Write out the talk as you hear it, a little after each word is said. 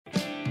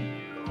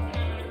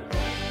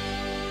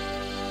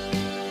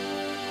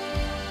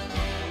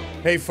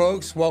Hey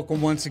folks, welcome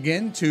once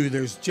again to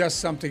There's Just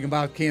Something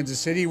About Kansas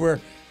City,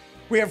 where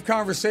we have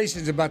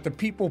conversations about the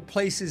people,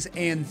 places,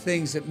 and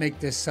things that make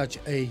this such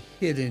a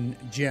hidden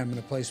gem and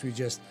a place we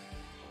just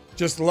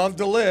love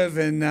to live,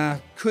 and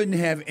couldn't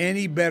have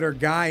any better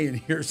guy in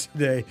here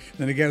today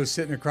than the guy who's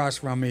sitting across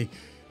from me,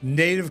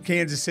 native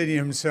Kansas City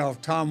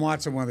himself, Tom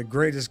Watson, one of the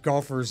greatest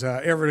golfers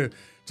ever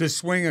to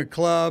swing a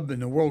club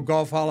in the World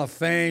Golf Hall of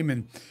Fame,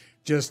 and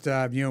just,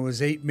 was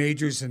 8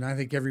 majors, and I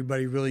think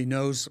everybody really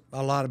knows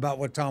a lot about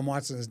what Tom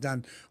Watson has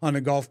done on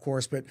the golf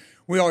course. But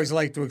we always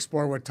like to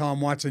explore what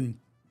Tom Watson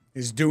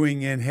is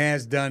doing and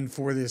has done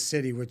for this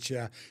city, which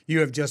you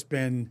have just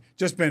been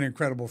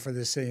incredible for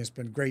this city. It's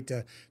been great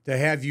to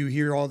have you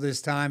here all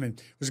this time, and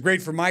it was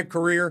great for my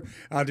career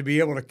to be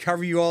able to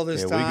cover you all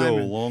this time. We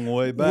go a long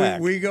way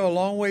back. We go a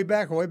long way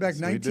back,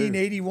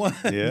 1981.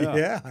 Yeah.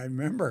 Yeah, I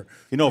remember.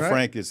 You know, right?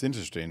 Frank, it's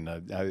interesting.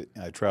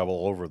 I travel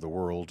all over the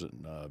world,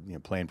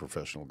 and, playing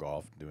professional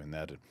golf, doing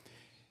that,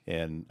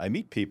 and I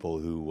meet people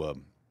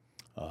who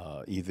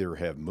either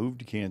have moved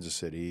to Kansas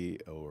City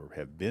or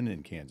have been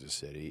in Kansas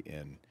City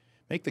and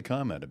make the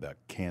comment about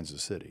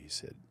Kansas City. He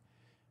said,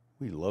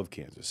 "We love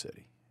Kansas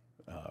City.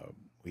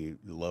 We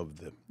love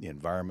the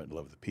environment,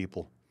 love the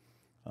people,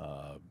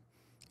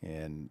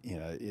 and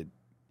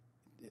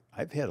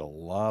I've had a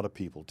lot of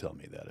people tell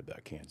me that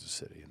about Kansas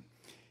City,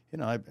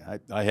 and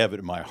I have it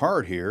in my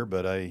heart here,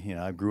 but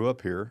I grew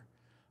up here.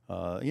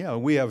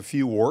 We have a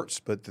few warts,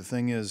 but the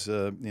thing is,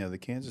 the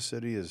Kansas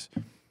City is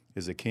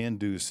a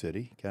can-do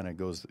city. Kind of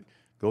goes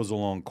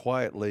along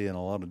quietly in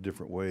a lot of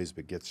different ways,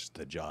 but gets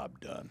the job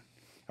done."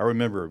 I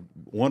remember a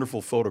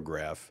wonderful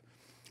photograph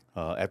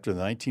after the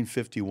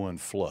 1951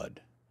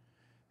 flood.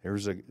 There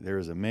was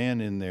a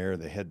man in there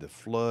that had the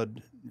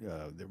flood,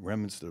 the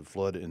remnants of the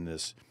flood in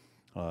this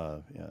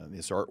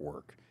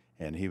artwork,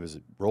 and he was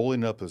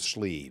rolling up his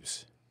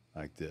sleeves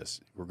like this.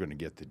 We're going to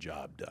get the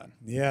job done.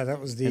 Yeah, that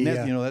was the. And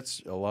that,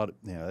 that's a lot.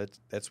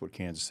 That's what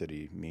Kansas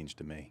City means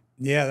to me.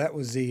 Yeah, that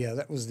was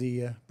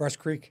the Brush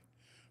Creek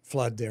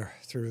flood there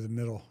through the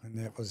middle, and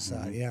that was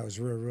it was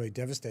really, really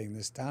devastating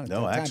this town.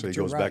 No, actually, it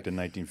goes back to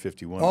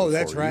 1951. Oh,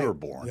 that's right. You were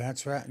born.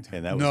 That's right.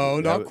 And that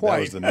was not quite.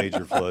 That was the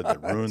major flood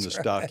that ruined the right.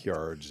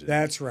 stockyards.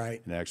 That's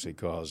right. And actually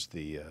caused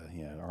the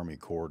Army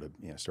Corps to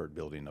start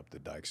building up the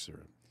dikes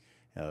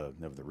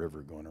of the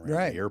river going around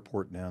the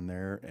airport down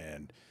there,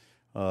 and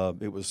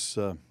it was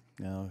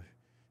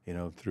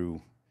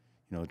through.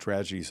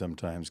 Tragedy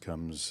sometimes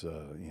comes,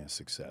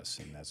 success,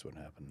 and that's what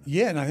happened.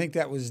 Yeah, and I think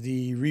that was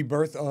the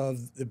rebirth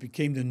it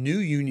became the new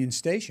Union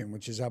Station,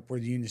 which is up where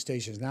the Union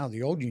Station is now.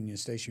 The old Union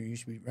Station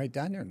used to be right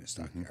down there in the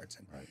stockyards,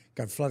 and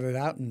got flooded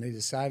out, and they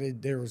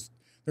decided there was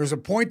a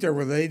point there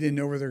where they didn't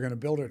know whether they're going to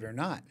build it or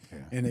not,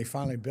 and they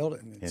finally built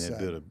it.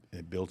 And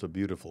it built a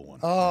beautiful one.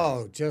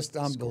 Oh, just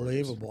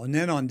unbelievable! And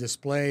then on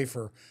display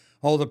for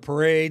all the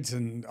parades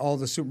and all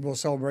the Super Bowl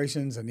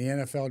celebrations and the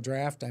NFL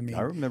draft. I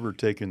remember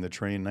taking the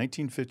train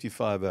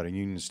 1955 out of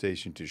Union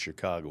Station to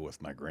Chicago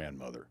with my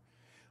grandmother.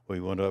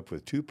 We went up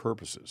with 2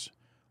 purposes.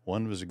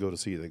 One was to go to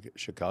see the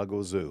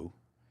Chicago Zoo,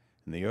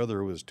 and the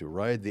other was to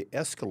ride the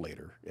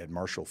escalator at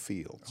Marshall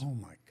Fields. Oh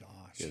my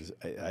gosh!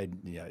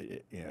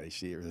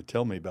 They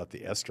tell me about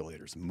the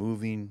escalators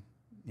moving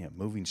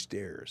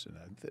stairs, and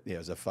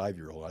as a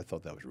 5-year-old, I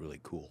thought that was really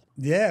cool.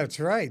 Yeah,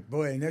 that's right,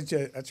 boy, and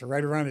that's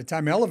right around the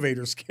time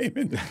elevators came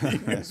into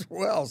being as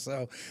well.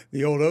 So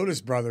the old Otis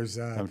brothers.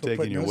 I'm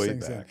taking you way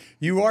back.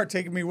 You are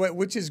taking me way,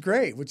 which is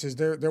great. Which is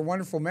they're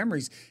wonderful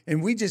memories,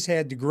 and we just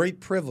had the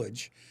great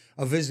privilege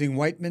of visiting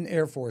Whiteman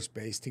Air Force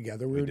Base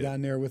together. We were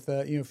down there with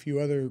a few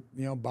other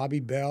Bobby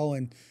Bell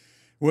and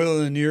Will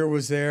Lanier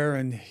was there,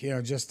 and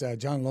just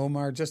John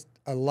Lomar, just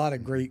a lot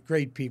of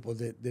great people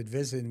that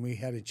visited, and we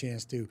had a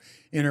chance to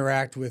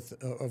interact with,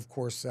 of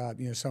course,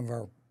 some of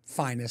our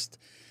finest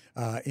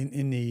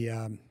in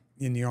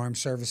the armed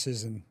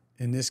services, and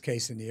in this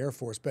case in the Air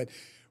Force. But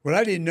what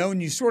I didn't know,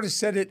 and you sort of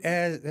said it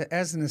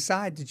as an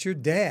aside, that your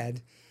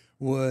dad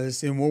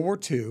was in World War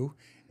II.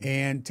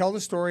 And tell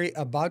the story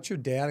about your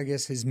dad, I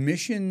guess, his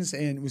missions,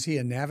 and was he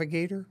a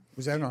navigator?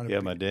 Was that on? Yeah,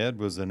 my dad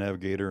was a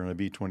navigator on a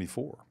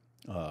B-24.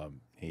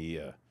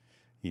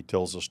 He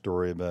tells a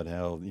story about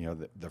how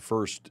the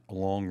first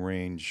long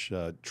range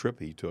trip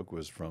he took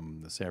was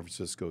from San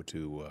Francisco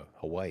to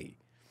Hawaii,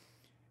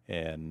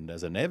 and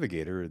as a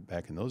navigator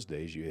back in those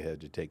days, you had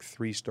to take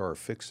 3-star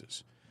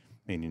fixes,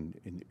 meaning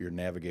your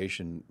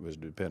navigation was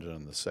dependent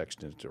on the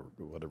sextant or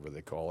whatever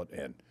they call it,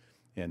 and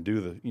you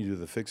do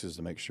the fixes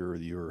to make sure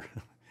that you're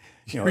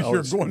you're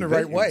going the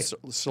right way.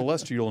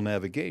 Celestial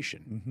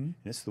navigation.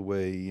 Mm-hmm. It's the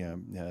way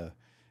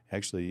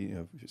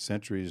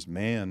centuries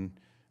man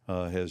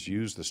has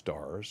used the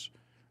stars,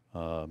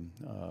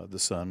 the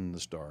sun and the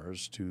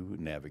stars to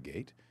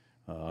navigate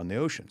on the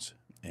oceans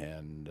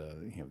and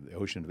the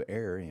ocean of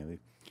air.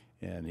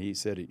 And he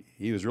said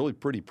he was really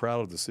pretty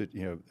proud of of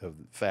the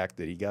fact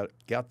that he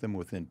got them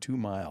within 2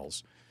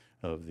 miles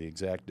of the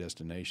exact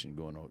destination,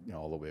 going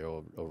all the way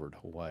over to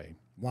Hawaii.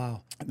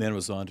 Wow! And then it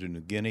was on to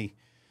New Guinea,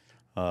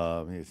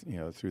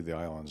 through the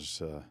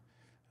islands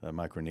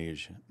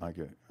Micronesia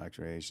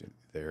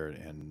there,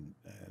 and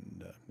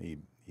he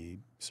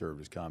served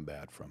his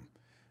combat from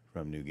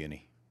New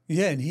Guinea.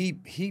 Yeah, and he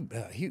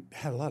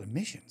had a lot of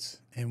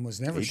missions and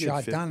was never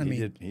shot down.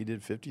 He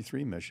did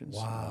 53 missions.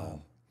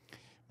 Wow.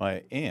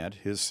 My aunt,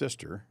 his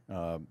sister,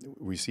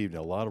 received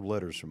a lot of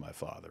letters from my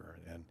father,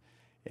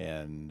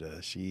 and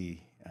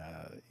she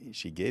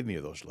gave me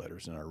those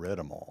letters, and I read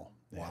them all.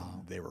 Wow.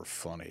 And they were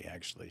funny,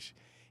 actually.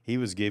 He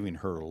was giving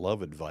her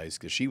love advice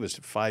because she was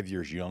 5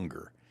 years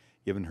younger,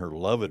 giving her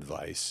love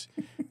advice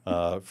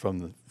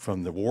from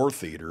the war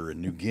theater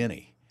in New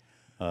Guinea.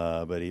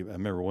 But I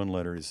remember one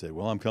letter he said,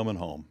 "Well, I'm coming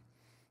home.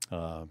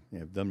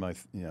 I've done my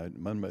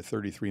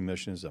 33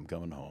 missions. I'm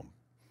coming home."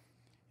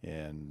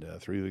 And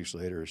 3 weeks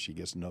later, she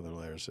gets another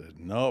letter and says,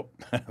 "Nope,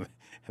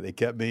 they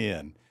kept me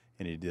in."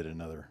 And he did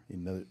another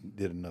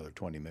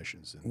 20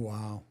 missions.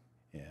 Wow.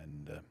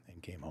 And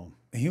came home.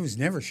 And he was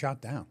never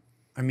shot down.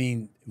 I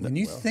mean, when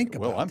you think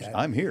about that.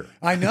 I'm here.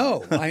 I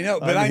know. But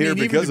I mean,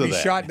 even to be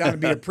shot down to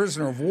be a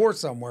prisoner of war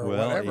somewhere or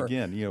whatever.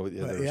 Again,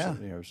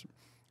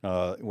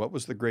 what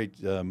was the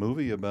great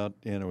movie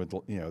about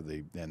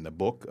the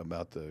book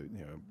about the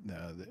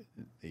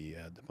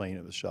plane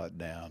that was shot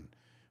down,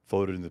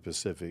 floated in the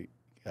Pacific,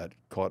 got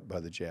caught by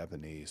the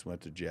Japanese,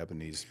 went to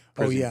Japanese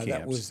prison camps.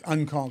 That was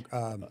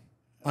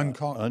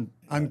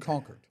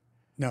Unconquered.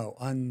 No,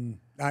 I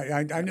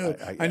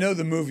know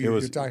the movie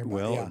you're talking about.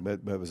 Well,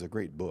 but it was a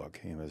great book.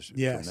 It was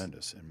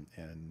tremendous,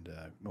 and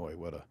boy,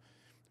 what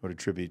a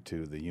tribute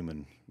to the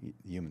human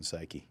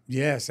psyche.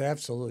 Yes,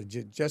 absolutely,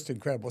 just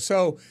incredible.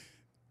 So,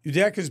 your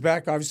dad comes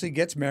back, obviously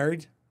gets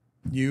married.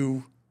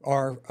 You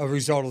are a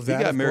result of that.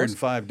 He got married in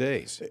 5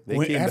 days.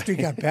 After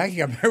he got back, he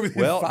got married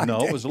within 5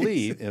 days. It was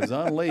leave. It was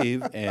on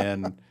leave,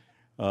 and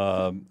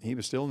he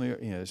was still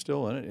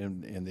still in it.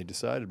 And they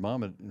decided,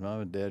 mom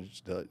and dad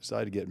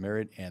decided to get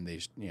married, and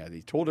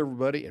they told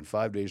everybody. And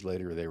 5 days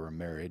later, they were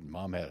married.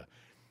 Mom had a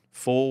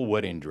full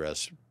wedding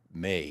dress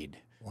made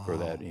for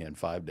that in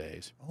 5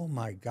 days. Oh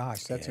my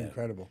gosh, that's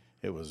incredible.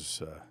 It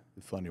was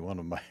funny. One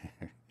of my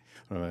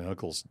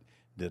uncles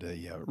did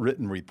a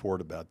written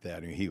report about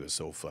that, and he was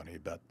so funny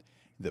about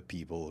the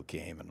people who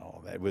came and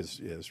all that. It was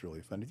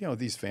really funny.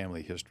 These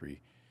family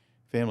history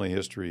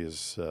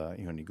is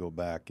when you go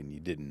back and you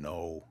didn't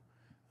know,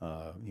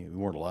 you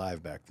weren't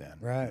alive back then.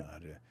 Right.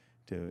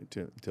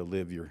 To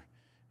live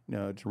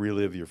to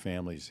relive your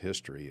family's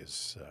history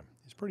is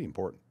pretty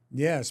important.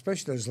 Yeah,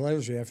 especially those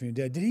letters you have from your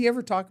dad. Did he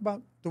ever talk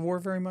about the war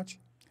very much?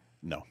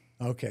 No.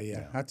 Okay,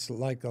 yeah. That's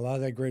like a lot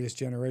of that Greatest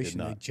Generation.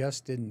 They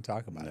just didn't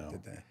talk about it,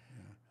 did they?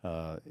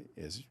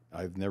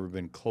 I've never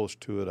been close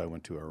to it. I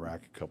went to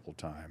Iraq a couple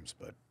times,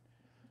 but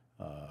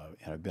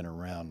and I've been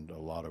around a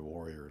lot of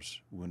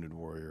warriors, wounded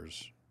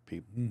warriors,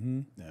 people,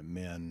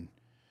 men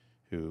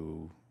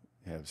who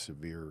have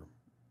severe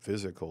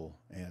physical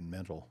and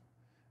mental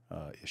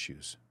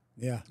issues.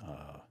 Yeah.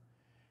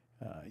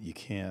 You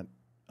can't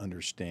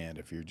understand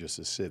if you're just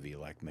a civvy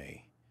like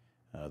me,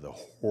 the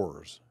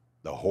horrors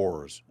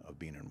of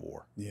being in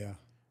war. Yeah.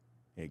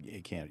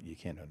 You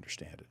can't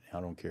understand it. I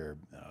don't care.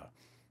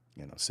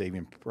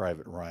 Saving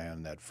Private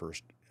Ryan, that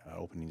first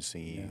opening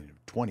scene,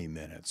 20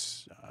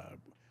 minutes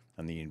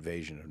on the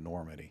invasion of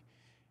Normandy,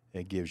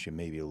 it gives you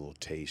maybe a little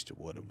taste of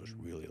what it was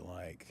really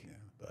like. Yeah.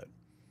 But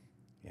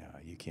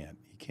you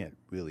can't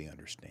really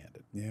understand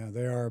it. Yeah,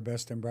 they are our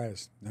best and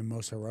brightest and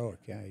most heroic.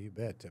 Yeah, you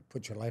bet. To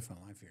put your life on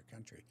the line for your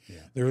country.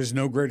 Yeah. There is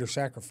no greater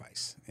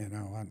sacrifice.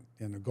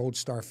 In the Gold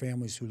Star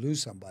families who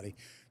lose somebody,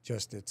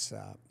 it's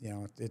tough.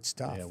 Yeah, it's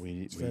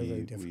very,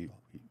 very difficult.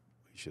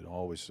 We should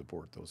always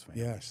support those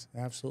families. Yes,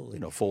 absolutely.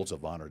 Folds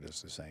of Honor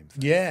does the same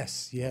thing.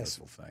 Yes.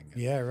 Wonderful thing.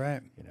 And, yeah,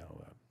 right.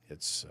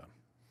 It's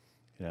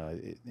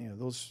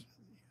those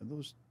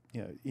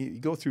you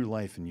go through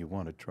life and you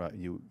want to try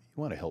you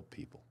want to help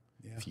people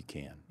if you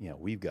can.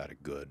 We've got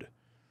it good.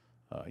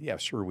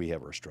 Sure, we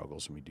have our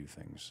struggles and we do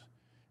things.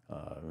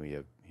 We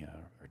have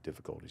our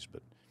difficulties,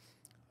 but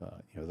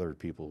there are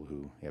people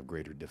who have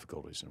greater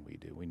difficulties than we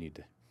do. We need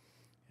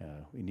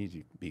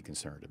to be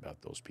concerned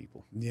about those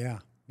people. Yeah,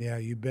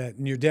 you bet.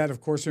 And your dad,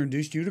 of course,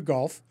 introduced you to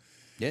golf.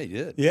 Yeah, he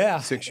did. Yeah.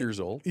 6 years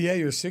old. Yeah,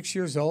 you're 6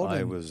 years old.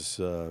 I was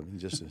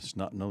just a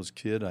snot-nosed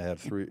kid. I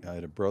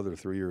had a brother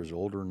 3 years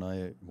older than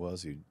I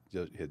was. He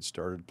just had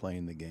started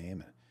playing the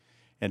game.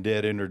 And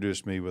Dad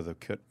introduced me with a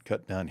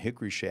cut-down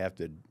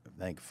hickory-shafted, I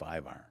think,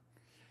 5-iron.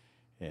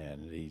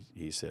 And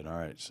he said, "All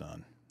right,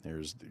 son,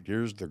 here's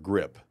the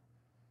grip.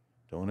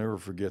 Don't ever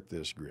forget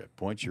this grip.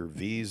 Point your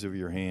V's of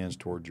your hands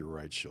towards your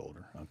right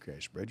shoulder. Okay,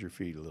 spread your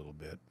feet a little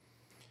bit.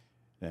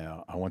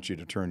 Now, I want you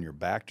to turn your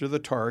back to the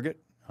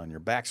target on your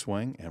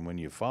backswing, and when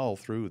you follow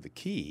through the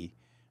key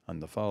on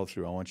the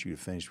follow-through, I want you to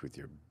finish with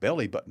your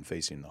belly button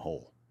facing the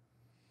hole."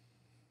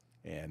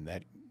 And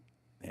that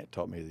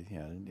taught me,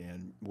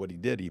 and what he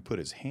did, he put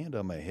his hand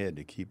on my head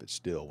to keep it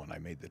still when I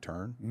made the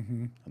turn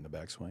on the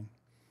backswing.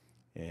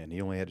 And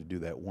he only had to do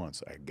that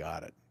once. I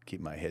got it.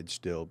 Keep my head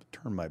still,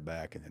 turn my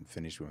back, and then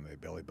finish with my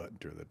belly button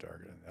to the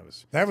target. And that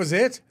was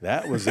it?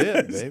 That was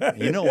it, babe.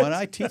 And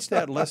I teach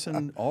that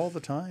lesson all the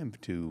time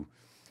to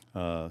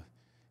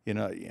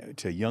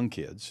to young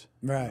kids,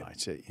 Right. I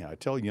say, I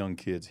tell young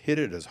kids, hit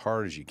it as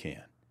hard as you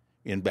can,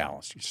 in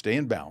balance. You stay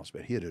in balance,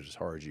 but hit it as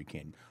hard as you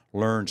can.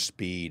 Learn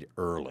speed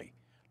early.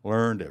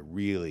 Learn to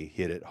really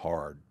hit it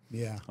hard.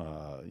 Yeah.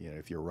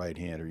 If you're a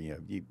right-hander,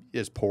 you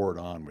just pour it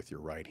on with your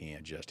right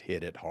hand. Just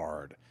hit it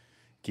hard.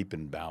 Keep it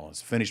in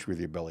balance. Finish with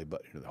your belly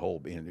button to the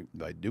hole. And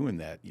by doing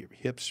that, your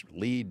hips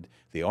lead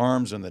the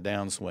arms on the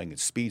downswing. It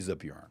speeds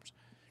up your arms.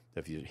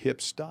 If your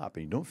hips stop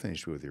and you don't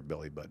finish with your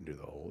belly button to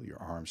the hole, your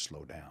arms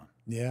slow down.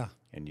 Yeah.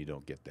 And you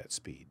don't get that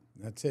speed.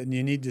 That's it. And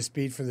you need the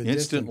speed for the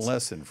Instant distance.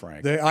 lesson,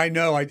 Frank. I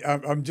know.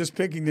 I'm just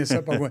picking this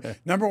up.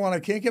 Number one, I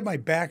can't get my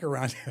back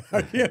around.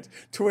 I can't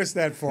twist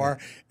that far,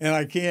 and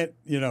I can't,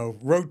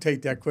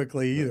 rotate that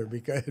quickly either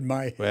because in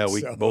my head. Well,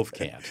 we both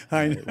can't.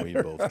 I know. We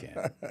both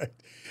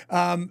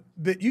can't.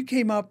 But you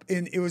came up,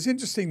 and it was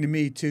interesting to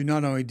me too.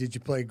 Not only did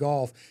you play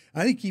golf,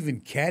 I think you even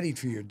caddied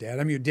for your dad.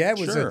 I mean, your dad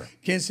was Sure. a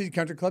Kansas City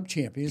Country Club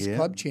champion. He's a Yeah.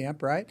 club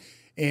champ, right?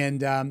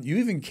 And you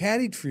even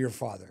caddied for your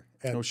father.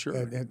 Oh, sure.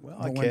 Well,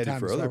 I the one caddied time,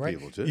 for is that other right?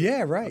 people, too. Yeah,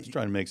 I right. was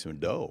trying to make some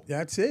dough.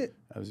 That's it.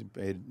 I was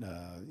paid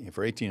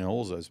for 18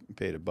 holes. I was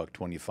paid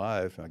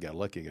 $1.25. I got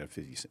lucky. I got a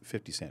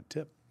 50-cent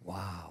tip,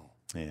 Wow.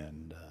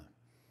 and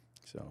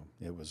so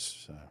it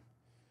was.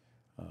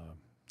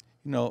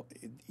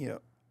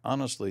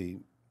 Honestly,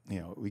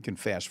 we can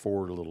fast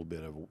forward a little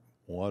bit of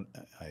what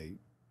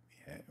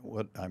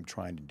I'm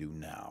trying to do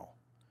now.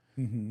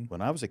 Mm-hmm.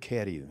 When I was a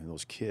caddy,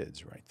 those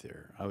kids right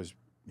there, I was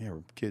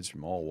kids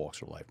from all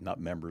walks of life, not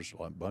members.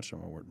 A bunch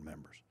of them weren't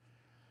members.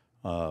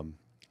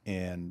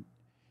 And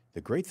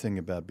the great thing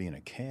about being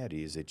a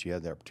caddy is that you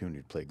had the opportunity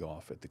to play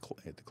golf at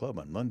the club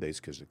on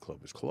Mondays because the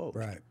club was closed.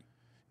 Right.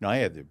 Now, I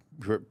had the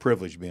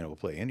privilege of being able to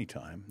play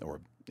anytime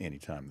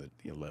that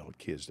you allowed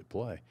kids to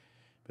play.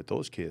 But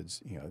those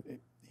kids,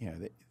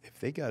 if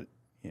they got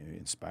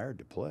inspired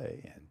to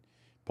play, and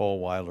Paul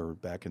Weiler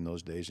back in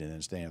those days, and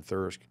then Stan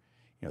Thirsk,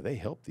 they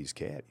helped these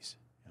caddies.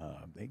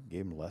 They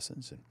gave them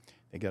lessons, and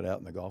they got out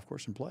in the golf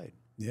course and played.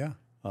 Yeah.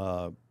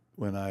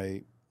 When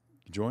I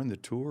joined the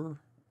tour,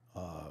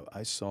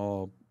 I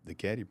saw the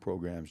caddy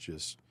programs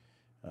just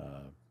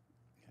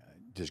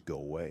go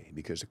away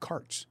because of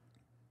carts.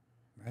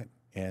 Right.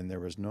 And there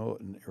was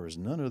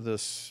none of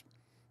this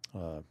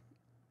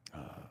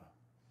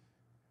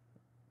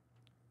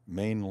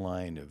main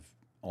line of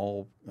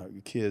all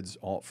kids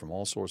from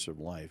all sorts of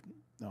life,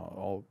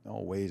 all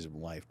ways of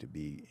life to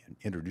be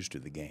introduced to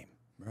the game.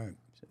 Right.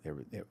 So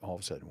they all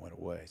of a sudden went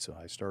away. So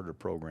I started a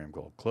program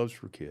called Clubs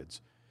for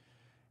Kids,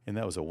 and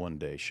that was a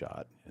one-day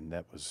shot, and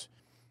that was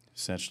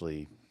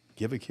essentially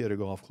give a kid a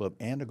golf club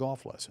and a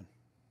golf lesson.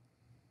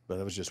 But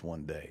that was just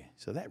one day,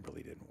 so that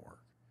really didn't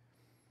work.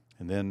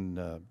 And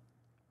then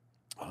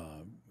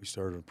we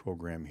started a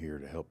program here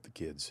to help the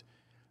kids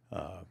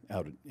out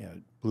at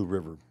Blue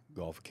River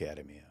Golf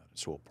Academy out at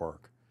Swope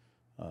Park.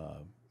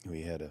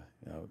 We had a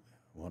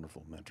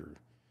wonderful mentor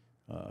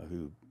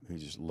who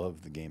just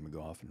loved the game of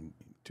golf, and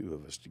two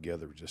of us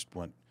together just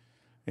went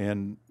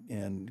and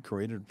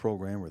created a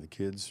program where the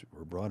kids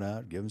were brought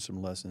out, given some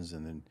lessons,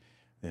 and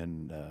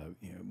then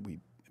we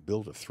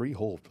built a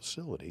 3-hole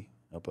facility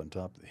up on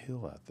top of the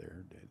hill out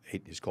there.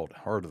 It's called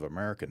Heart of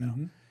America now,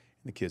 and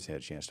the kids had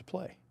a chance to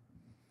play.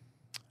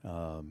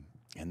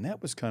 And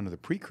that was kind of the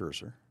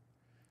precursor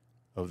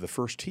of the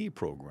First Tee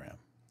program.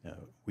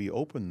 We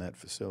opened that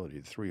facility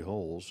at 3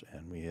 holes,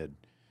 and we had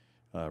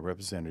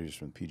representatives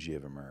from the PGA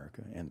of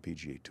America and the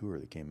PGA Tour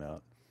that came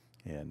out,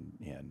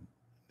 and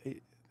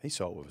they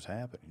saw what was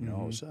happening.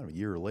 All of a sudden, a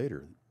year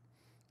later,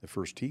 the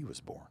First Tee was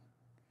born.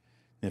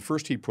 And the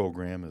First Tee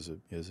program is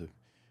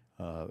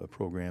a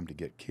program to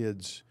get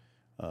kids,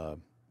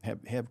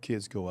 have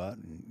kids go out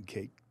and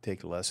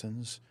take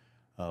lessons,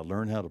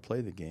 learn how to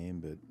play the game,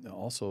 but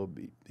also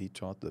be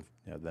taught the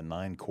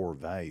 9 core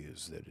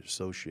values that are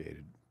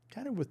associated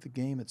kind of with the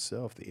game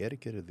itself, the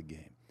etiquette of the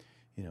game.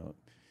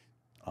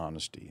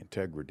 Honesty,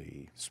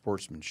 integrity,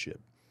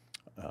 sportsmanship,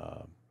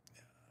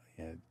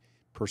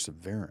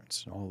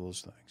 perseverance, all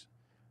those things.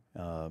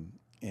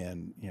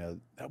 And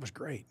that was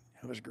great.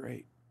 That was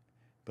great.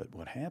 But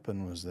what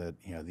happened was that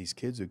these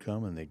kids would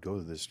come and they'd go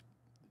to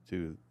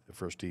the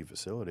First Tee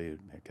facility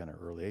at kind of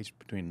early age,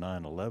 between 9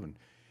 and 11.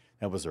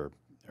 That was our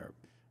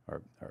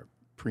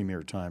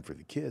premier time for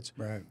the kids.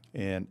 Right.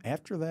 And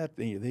after that,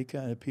 they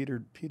kind of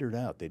petered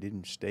out. They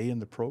didn't stay in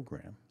the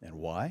program. And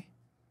why?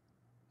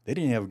 They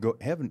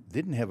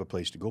didn't have a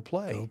place to go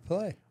play.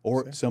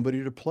 Or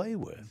somebody to play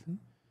with. Mm-hmm.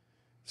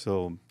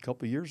 So a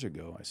couple of years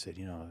ago, I said,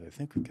 I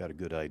think we've got a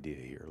good idea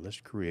here.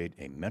 Let's create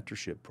a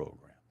mentorship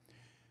program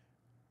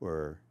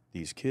where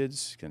these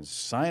kids can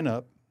sign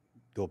up,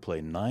 go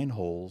play 9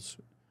 holes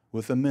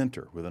with a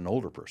mentor, with an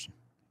older person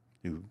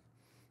who,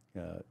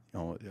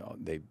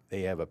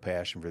 they have a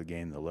passion for the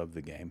game, they love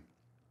the game.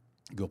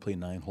 Go play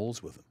 9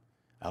 holes with them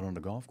out on the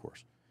golf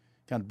course.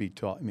 Kind of be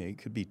taught. It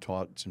could be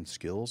taught some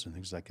skills and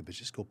things like that, but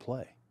just go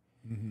play.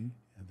 Mm-hmm.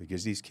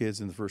 Because these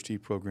kids in the First Tee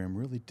program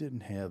really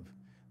didn't have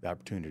the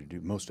opportunity to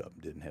do. Most of them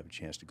didn't have a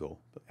chance to go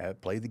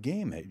play the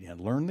game,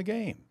 learn the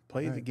game,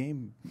 play the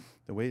game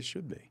the way it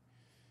should be.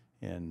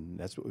 And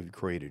that's what we've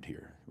created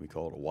here. We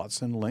call it a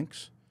Watson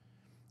Links,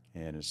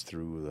 and it's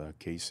through the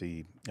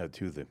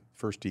through the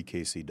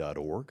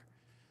firsttkc.org.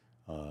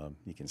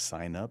 You can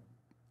sign up,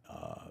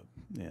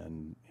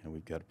 and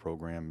we've got a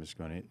program that's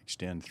going to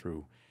extend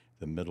through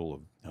the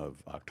middle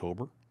of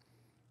October.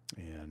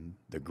 And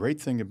the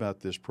great thing about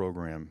this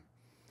program,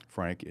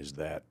 Frank, is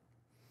that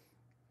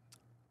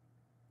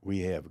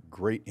we have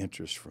great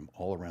interest from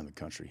all around the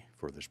country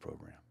for this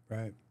program.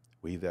 Right.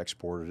 We've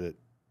exported it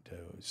to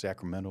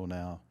Sacramento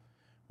now.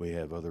 We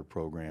have other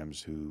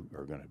programs who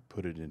are going to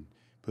put it in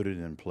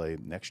play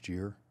next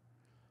year.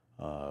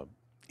 And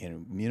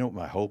you know what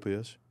my hope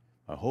is?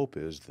 My hope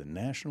is the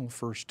National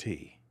First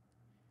Tee,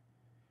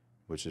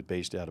 which is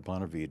based out of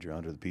Ponte Vedra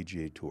under the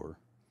PGA Tour,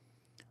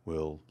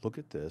 will look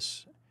at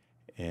this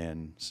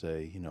and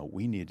say,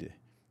 we need to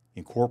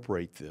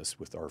incorporate this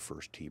with our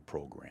First Tee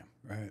program.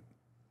 Right.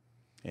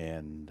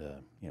 And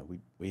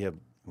we have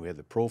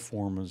the pro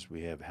formas,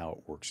 we have how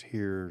it works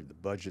here, the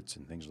budgets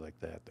and things like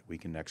that we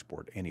can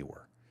export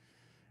anywhere.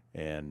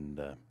 And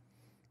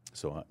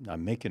so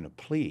I'm making a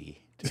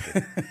plea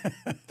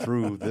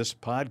through this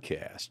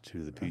podcast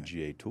to the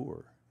PGA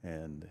Tour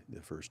and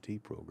the First Tee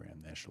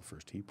program, National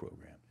First Tee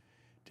program,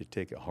 to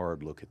take a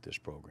hard look at this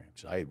program.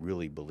 So I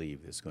really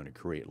believe it's going to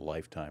create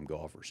lifetime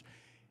golfers.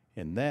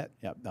 And that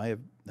I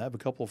have a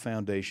couple of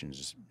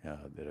foundations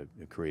that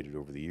I've created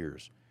over the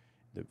years.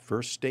 The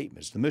first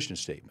statement is the mission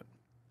statement.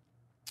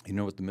 You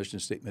know what the mission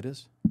statement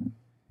is?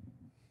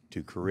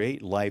 To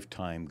create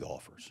lifetime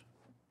golfers.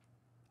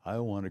 I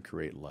want to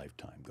create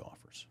lifetime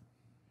golfers,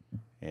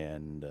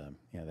 and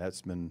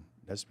that's been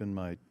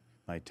my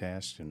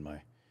task and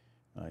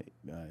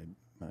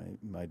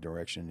my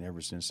direction ever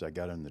since I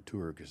got on the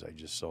tour, because I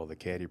just saw the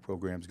caddy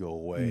programs go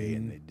away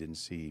and they didn't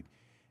see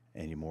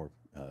any more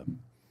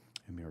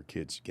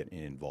kids getting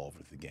involved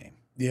with the game.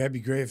 Yeah, it'd be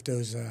great if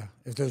those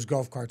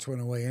golf carts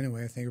went away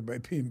anyway. I think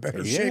everybody'd be in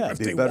better shape. Yeah, if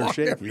be they in better walked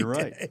shape. every You're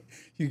day. right.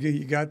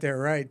 You got that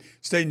right.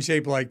 Stayed in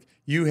shape like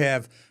you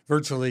have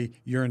virtually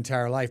your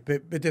entire life.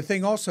 But the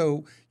thing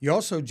also, you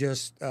also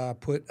just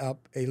put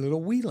up a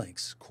little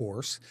WeLinks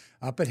course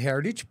up at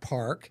Heritage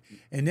Park,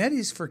 and that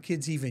is for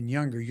kids even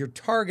younger. Your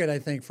target, I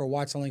think, for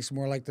Watson Links is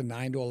more like the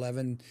 9 to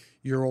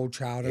 11-year-old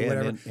child or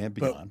whatever. And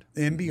beyond.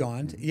 And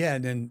beyond, yeah,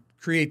 and then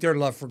create their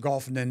love for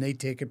golf, and then they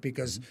take it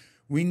because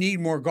we need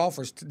more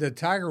golfers. The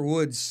Tiger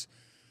Woods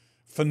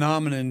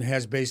phenomenon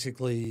has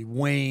basically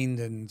waned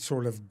and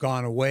sort of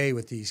gone away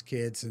with these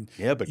kids. And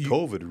but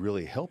COVID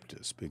really helped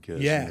us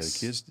because the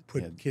kids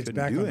couldn't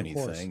back do on the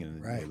anything, course.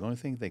 and Right. the only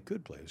thing they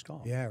could play was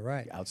golf. Yeah,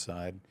 right.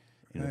 Outside,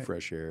 Right.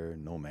 fresh air,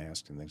 no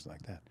mask, and things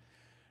like that.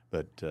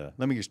 But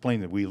let me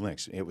explain the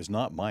WeLinks. It was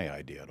not my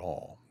idea at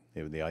all.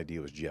 The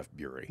idea was Jeff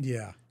Bury.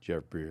 Yeah.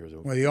 Jeff Bury is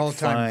the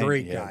all-time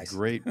great guys.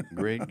 Great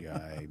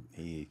guy.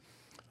 He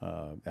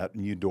out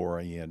in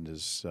Eudora, he had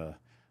his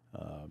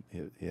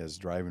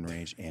driving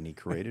range, and he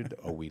created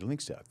a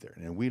WeLinks out there.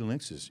 And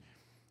WeLinks is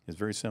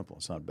very simple.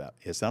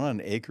 It's on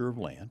an acre of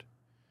land.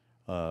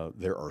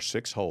 There are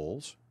 6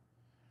 holes.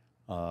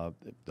 The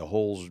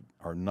holes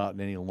are not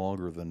any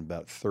longer than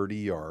about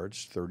 30 or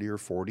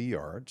 40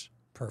 yards.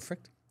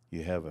 Perfect.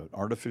 You have an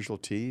artificial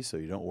tee, so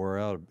you don't wear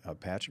out a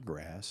patch of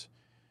grass.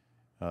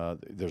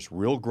 There's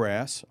real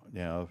grass.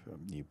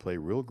 You play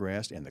real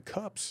grass, and the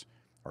cups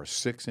are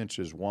 6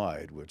 inches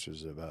wide, which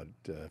is about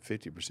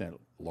 50%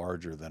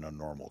 larger than a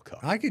normal cup.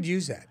 I could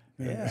use that.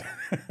 Yeah.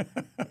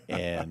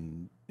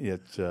 And you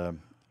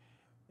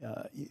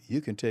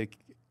can take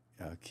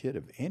a kid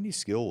of any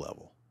skill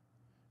level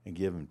and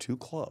give him 2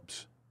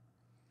 clubs,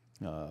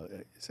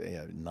 say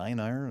a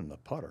 9-iron and a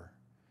putter.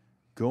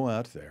 Go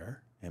out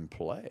there and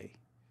play,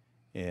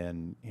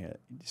 and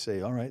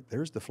say, all right,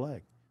 there's the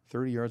flag,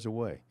 30 yards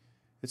away.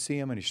 Let's see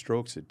how many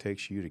strokes it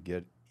takes you to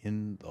get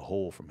in the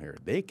hole from here.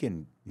 They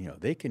can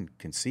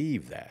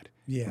conceive that.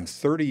 Yes. From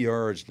 30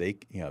 yards,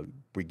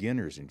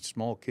 beginners and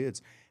small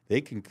kids, they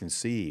can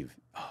conceive,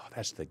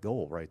 that's the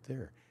goal right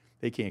there.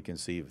 They can't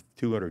conceive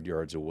 200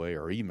 yards away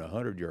or even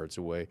 100 yards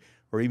away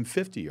or even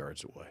 50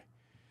 yards away.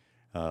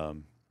 I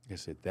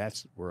said,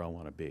 that's where I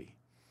want to be.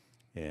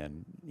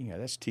 And,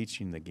 that's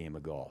teaching the game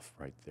of golf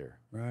right there.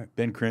 Right.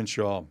 Ben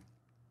Crenshaw,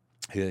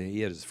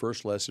 he had his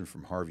first lesson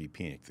from Harvey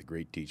Penick, the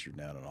great teacher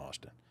down in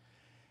Austin.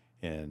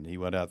 And he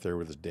went out there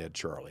with his dad,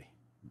 Charlie.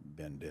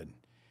 Ben did.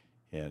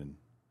 And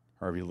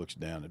Harvey looks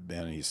down at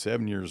Ben, and he's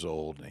 7 years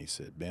old, and he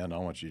said, Ben, I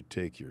want you to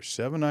take your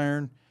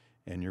 7-iron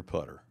and your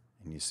putter.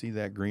 And you see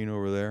that green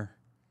over there?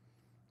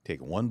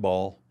 Take one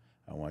ball.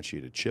 I want you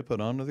to chip it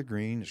onto the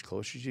green as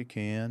close as you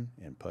can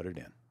and put it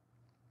in.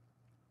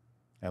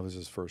 That was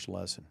his first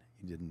lesson.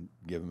 He didn't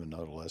give him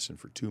another lesson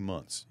for 2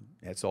 months.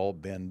 That's all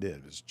Ben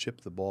did, was chip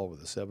the ball with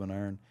a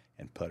 7-iron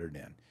and put it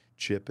in.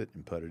 Chip it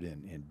and put it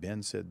in. And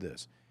Ben said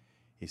this.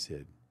 He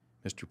said,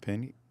 Mr.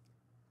 Penny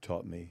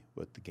taught me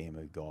what the game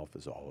of golf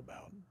is all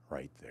about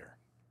right there.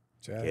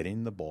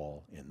 Getting the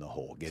ball in the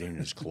hole, getting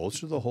as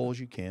close to the hole as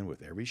you can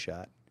with every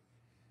shot,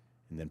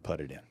 and then put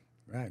it in.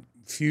 Right.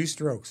 Few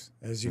strokes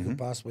as you could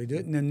possibly do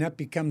it, and then that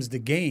becomes the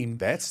game.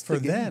 That's for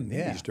the game. them.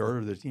 Yeah. You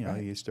start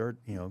you start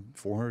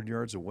 400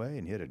 yards away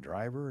and hit a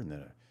driver, and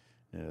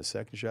then a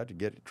second shot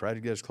to try to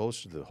get as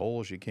close to the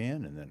hole as you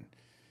can, and then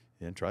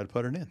try to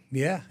put it in.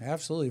 Yeah,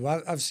 absolutely.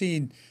 Well, I've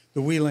seen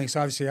the Wee Links.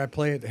 Obviously, I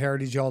play at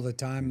Heritage all the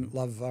time.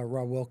 Love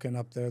Rob Wilkin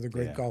up there, the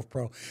great golf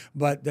pro.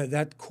 But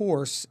that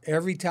course,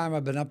 every time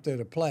I've been up there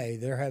to play,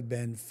 there have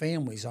been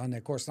families on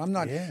that course. And I'm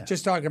not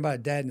just talking about a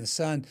dad and a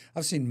son.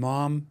 I've seen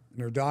mom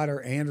and her daughter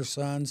and her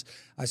sons.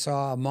 I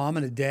saw a mom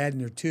and a dad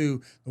and their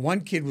two. The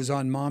one kid was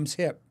on mom's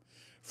hip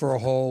for a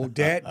hole.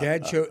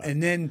 Dad showed,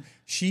 and then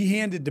she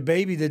handed the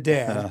baby to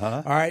dad.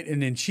 All right,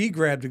 and then she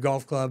grabbed a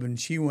golf club and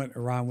she went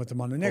around with him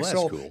on the next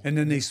hole. Cool. And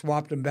then they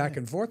swapped them back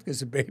and forth because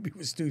the baby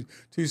was too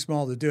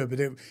small to do it. But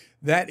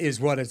that is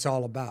what it's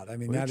all about. I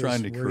mean, we're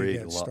trying to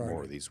create a lot started.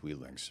 more of these Wee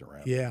Links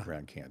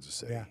around Kansas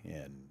City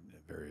and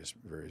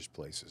various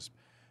places.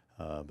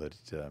 But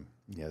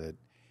that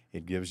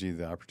it gives you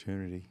the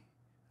opportunity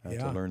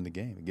to learn the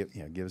game.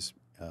 It gives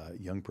a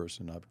young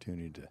person an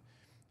opportunity to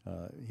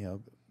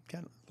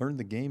kind of learn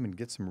the game and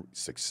get some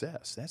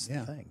success. That's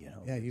the thing,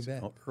 Yeah, you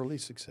bet. Early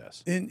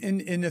success.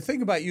 And the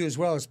thing about you as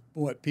well is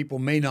what people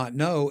may not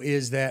know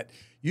is that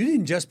you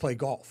didn't just play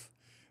golf.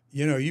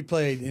 You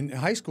played in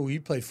high school.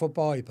 You played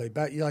football. You played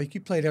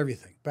you played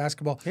everything.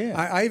 Basketball. Yeah.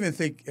 I even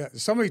think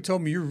somebody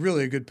told me you're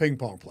really a good ping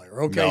pong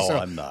player. Okay, no, so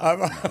I'm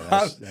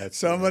not.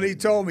 Somebody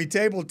told me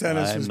table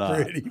tennis was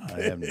pretty big. I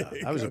am not.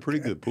 I was a pretty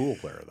good pool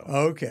player, though.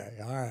 Okay,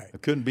 all right. I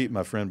couldn't beat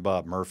my friend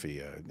Bob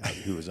Murphy,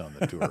 who was on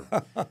the tour.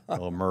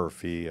 Well,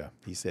 Murph, he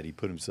said he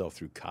put himself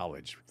through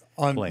college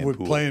playing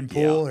pool. Playing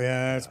pool,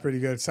 yeah, that's pretty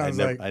good. Sounds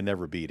I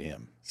never beat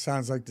him.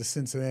 Sounds like the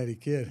Cincinnati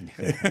Kid.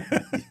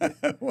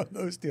 One of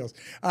those deals.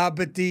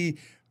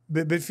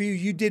 But for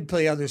you did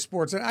play other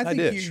sports, and I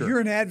think you're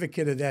an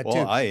advocate of that too.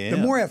 I am. The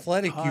more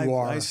athletic you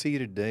are, I see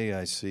today.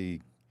 I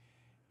see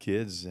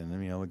kids, and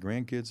my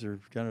grandkids are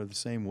kind of the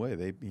same way.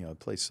 They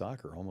play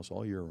soccer almost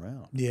all year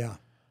round. Yeah.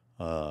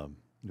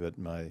 But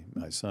my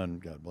son,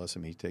 God bless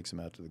him, he takes them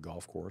out to the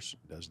golf course,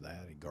 does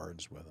that. He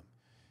gardens with them,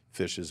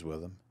 fishes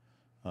with them.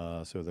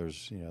 So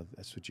there's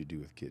that's what you do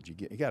with kids. You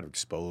got to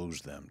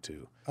expose them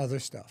to other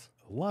stuff.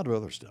 A lot of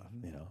other stuff.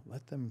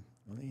 Let them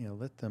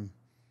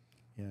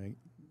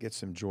get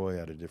some joy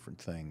out of different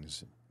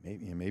things.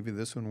 Maybe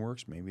this one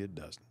works, maybe it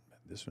doesn't.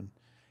 This one,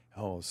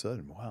 all of a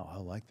sudden, wow, I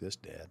like this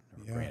dad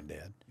or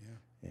granddad.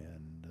 Yeah.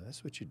 And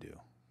that's what you do.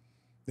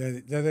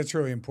 That's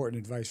really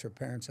important advice for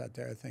parents out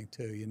there, I think,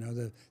 too.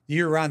 The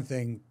year-round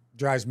thing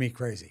drives me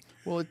crazy.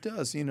 Well, it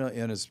does, and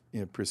it's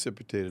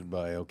precipitated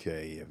by,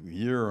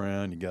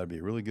 year-round, you got to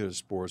be really good at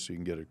sports so you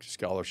can get a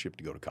scholarship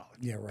to go to college.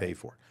 Yeah, right. Pay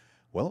for it.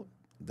 Well,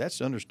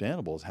 that's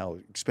understandable as how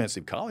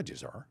expensive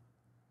colleges are.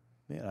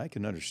 Man, I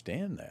can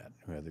understand that.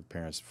 The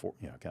parents,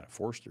 kind of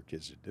force their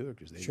kids to do it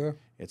because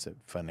it's a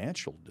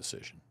financial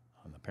decision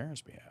on the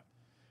parents' behalf.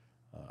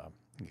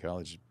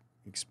 College,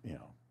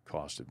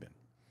 costs have been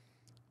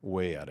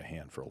way out of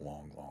hand for a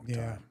long, long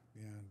time.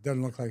 Yeah,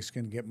 doesn't look like it's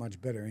going to get much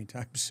better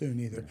anytime soon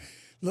either.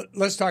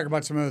 Let's talk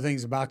about some other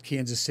things about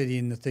Kansas City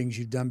and the things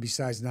you've done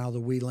besides now the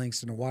Wee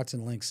Links and the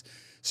Watson Links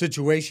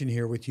situation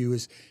here with you.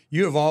 Is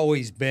you have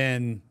always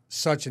been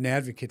such an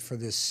advocate for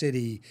this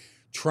city,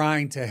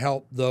 trying to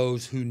help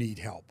those who need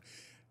help.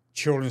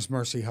 Children's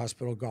Mercy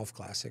Hospital Golf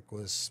Classic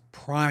was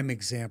prime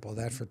example of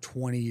that for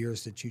 20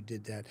 years that you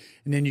did that.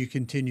 And then you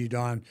continued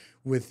on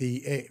with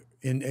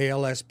in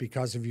ALS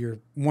because of your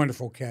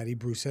wonderful caddy,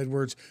 Bruce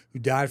Edwards, who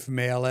died from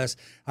ALS.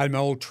 I had my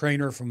old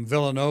trainer from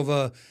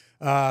Villanova,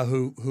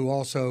 who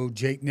also,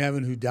 Jake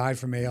Nevin, who died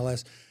from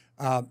ALS.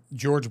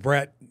 George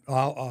Brett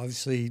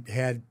obviously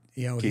had,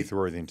 Keith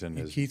Worthington.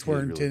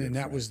 And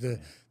that was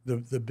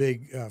the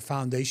big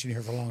foundation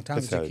here for a long time.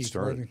 That's how the it Keith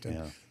started,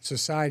 Worthington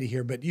Society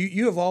here. But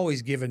you have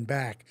always given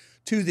back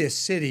to this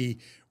city,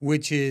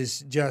 which is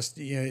just,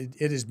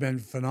 it has been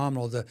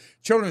phenomenal. The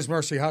Children's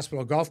Mercy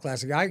Hospital Golf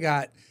Classic,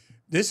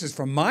 this is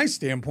from my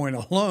standpoint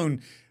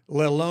alone,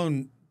 let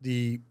alone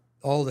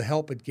all the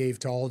help it gave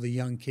to all the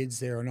young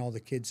kids there and all the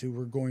kids who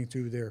were going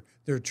through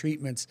their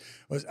treatments.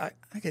 I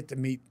get to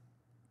meet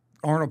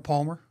Arnold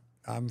Palmer.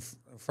 I'm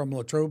from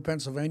Latrobe,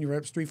 Pennsylvania, right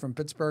up the street from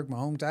Pittsburgh, my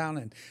hometown,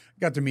 and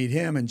got to meet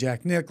him and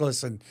Jack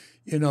Nicklaus. And,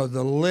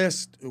 the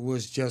list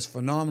was just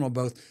phenomenal,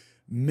 both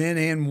men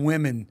and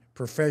women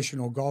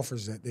professional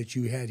golfers that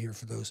you had here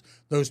for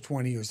those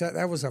 20 years.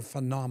 That was a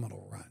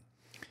phenomenal run.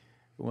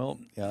 Well,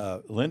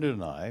 Linda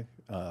and I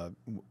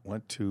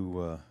went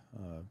to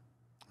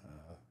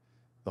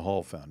the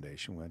Hall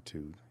Foundation, went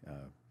to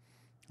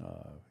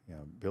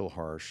Bill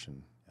Harsh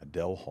and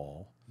Adele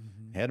Hall,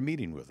 had a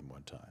meeting with them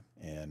one time,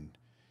 and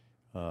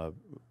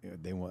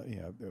they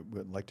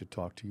would like to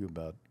talk to you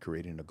about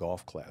creating a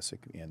golf classic,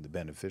 and the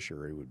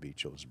beneficiary would be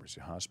Children's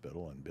Mercy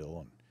Hospital, and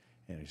Bill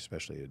and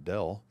especially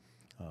Adele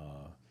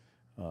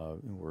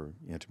were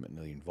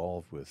intimately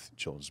involved with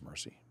Children's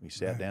Mercy. We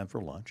sat down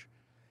for lunch,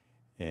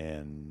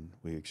 and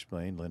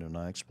Linda and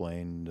I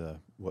explained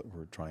what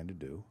we're trying to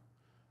do.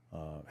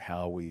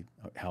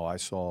 how I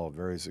saw a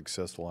very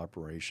successful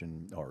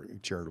operation or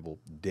charitable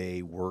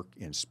day work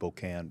in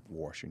Spokane,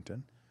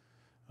 Washington,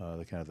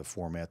 the kind of the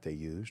format they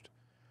used,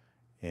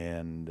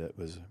 and it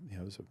was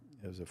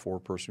a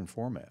 4-person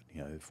format.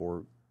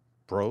 4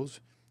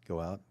 pros go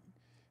out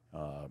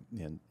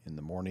in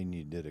the morning.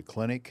 You did a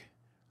clinic,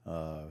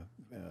 and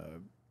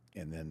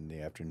then in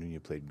the afternoon you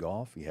played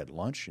golf. You had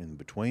lunch in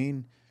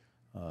between.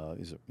 It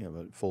was a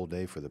full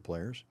day for the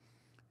players.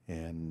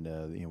 And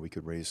we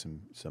could raise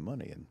some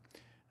money. And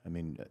I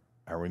mean,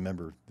 I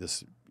remember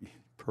this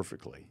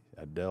perfectly.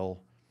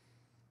 Adele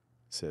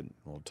said,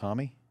 "Well,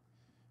 Tommy,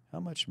 how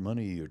much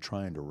money are you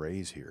trying to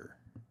raise here?"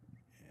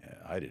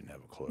 I didn't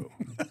have a clue.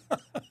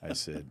 I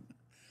said,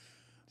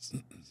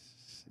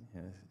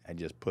 I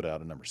just put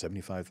out a number,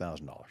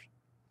 $75,000.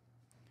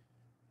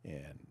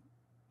 And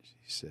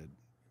she said,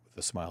 with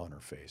a smile on her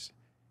face,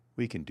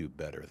 "We can do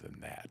better than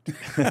that."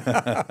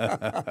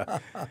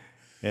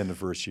 And the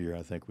first year,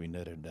 I think we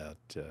netted out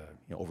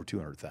over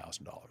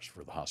 $200,000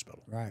 for the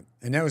hospital. Right,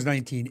 and that was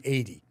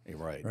 1980.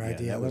 Right. Yeah,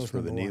 that was for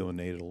the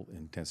neonatal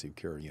intensive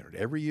care unit.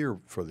 Every year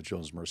for the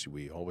Children's Mercy,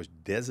 we always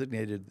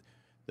designated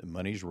the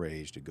monies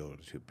raised to go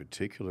to a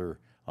particular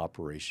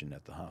operation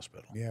at the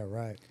hospital. Yeah,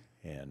 right.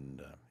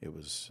 And it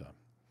was,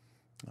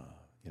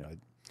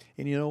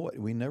 and you know what?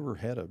 We never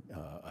had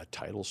a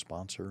title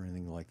sponsor or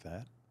anything like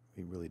that.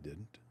 We really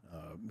didn't.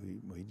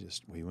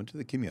 We went to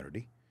the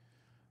community.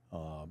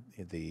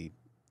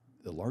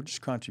 The largest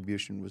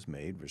contribution was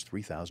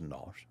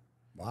 $3,000.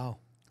 Wow.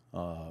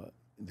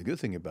 The good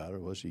thing about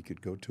it was you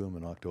could go to them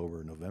in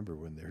October or November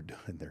when they're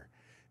doing their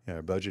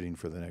budgeting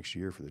for the next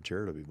year for the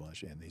charitable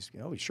bunch, and these,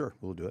 sure,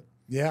 we'll do it.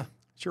 Yeah.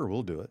 Sure,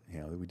 we'll do it.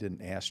 We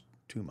didn't ask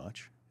too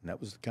much, and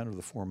that was kind of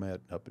the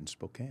format up in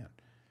Spokane.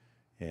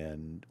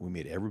 And we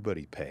made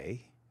everybody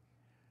pay.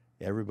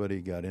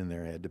 Everybody got in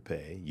there, had to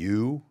pay.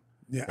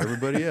 Yeah.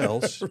 Everybody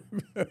else.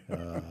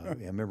 I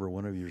remember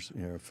one of your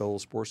fellow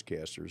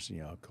sportscasters,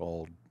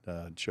 called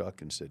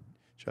Chuck and said,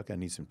 "Chuck, I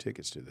need some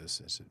tickets to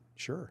this." I said,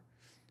 "Sure,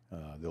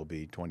 they'll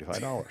be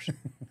 $25."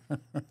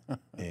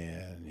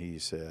 And he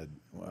said,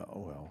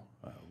 "Well,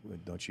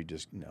 don't you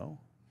just know?"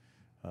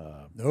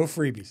 No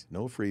freebies.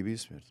 No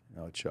freebies.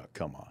 No, Chuck,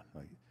 come on.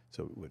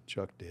 So what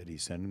Chuck did, he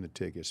sent him the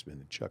tickets,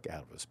 and Chuck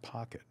out of his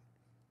pocket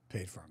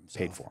paid for himself.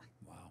 Paid for him.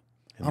 Wow.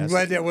 And I'm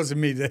glad that wasn't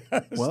me.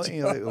 Well,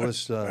 it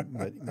was,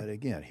 but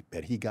again,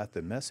 he got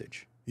the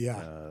message.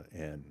 Yeah.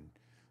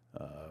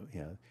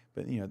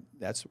 But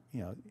that's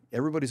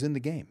everybody's in the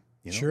game.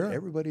 Sure.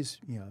 Everybody's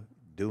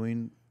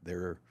doing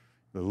their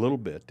little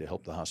bit to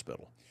help the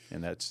hospital,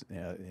 and that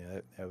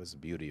was the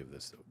beauty of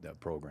that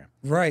program.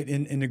 Right,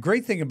 and the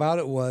great thing about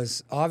it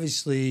was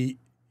obviously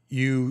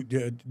you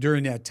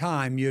during that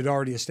time you had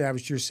already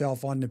established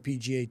yourself on the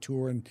PGA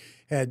Tour and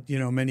had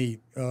many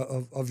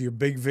of your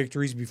big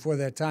victories before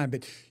that time,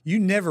 but you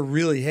never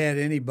really had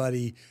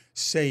anybody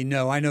say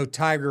no. I know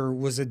Tiger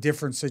was a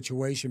different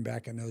situation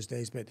back in those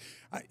days, but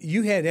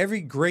you had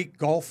every great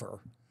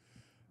golfer.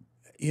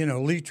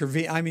 Lee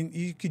Trevino. I mean,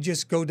 you could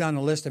just go down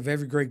the list of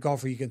every great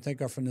golfer you can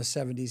think of from the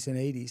 70s and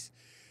 80s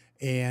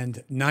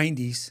and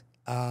 90s,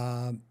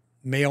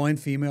 male and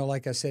female,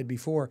 like I said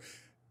before.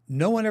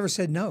 No one ever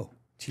said no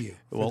to you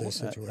for this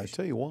situation. I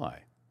tell you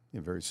why.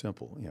 Very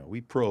simple. We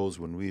pros,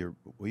 when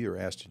we are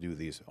asked to do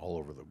these all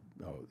over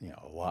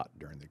a lot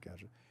during the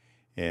country,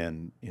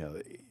 and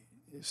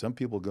some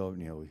people go,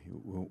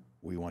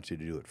 we want you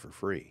to do it for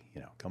free.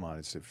 Come on,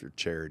 it's for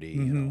charity.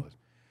 Mm-hmm.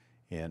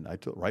 And I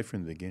told right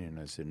from the beginning,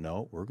 I said,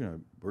 no, we're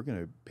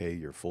gonna pay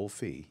your full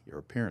fee, your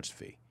appearance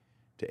fee,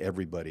 to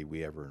everybody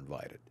we ever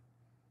invited,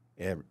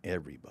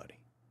 everybody.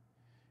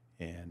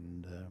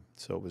 And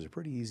so it was a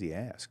pretty easy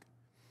ask.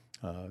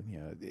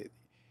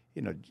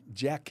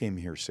 Jack came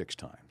here 6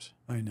 times.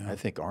 I know. I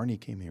think Arnie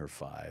came here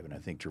 5, and I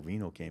think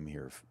Trevino came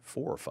here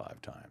 4 or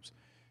 5 times.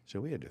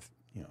 So we had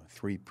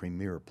 3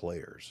 premier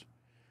players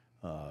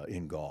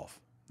in golf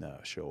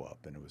show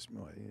up, and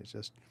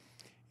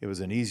it was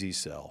an easy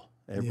sell.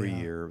 Every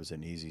year it was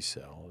an easy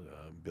sell.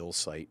 Bill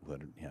Sight,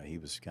 he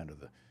was kind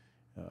of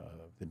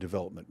the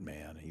development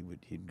man.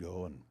 He'd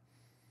go and,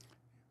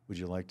 "Would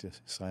you like to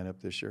sign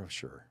up this year?"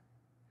 "Sure."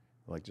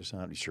 "Like to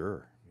sign up?"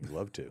 "Sure, we'd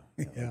love to."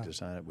 Like to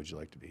sign up? "Would you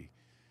like to be,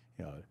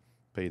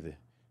 pay the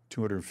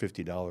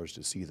 $250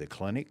 to see the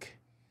clinic,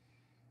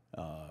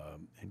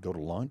 and go to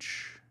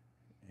lunch,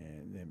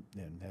 and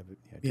have it?"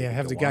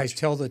 Have the guys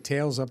tell the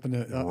tales up in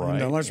the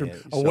lunchroom,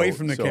 And away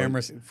from the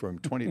cameras. From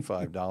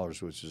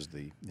 $25, which is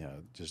the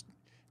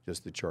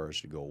just the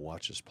charge to go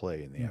watch us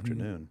play in the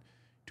afternoon,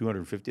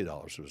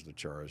 $250 was the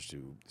charge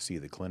to see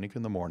the clinic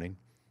in the morning,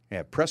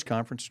 have press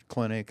conference,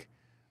 clinic,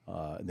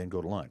 and then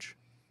go to lunch.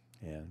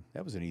 And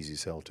that was an easy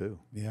sell too.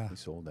 Yeah. We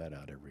sold that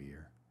out every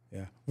year.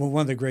 Yeah. Well,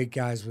 one of the great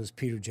guys was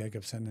Peter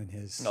Jacobson and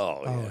his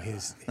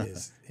his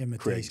Craig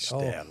imitation.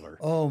 Stadler.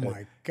 Oh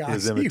my gosh.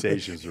 His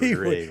imitations were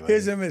great.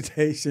 His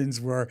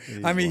imitations were.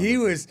 I mean, he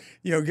was.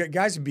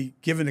 Guys would be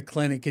giving a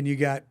clinic, and you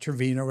got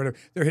Trevino or whatever.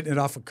 They're hitting it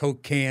off of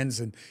Coke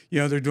cans, and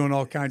they're doing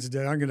all kinds of.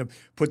 I'm going to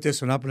put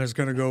this one up, and it's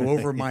going to go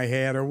over my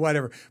head or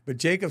whatever. But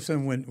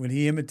Jacobson, when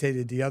he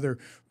imitated the other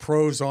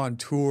pros on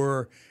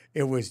tour.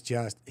 It was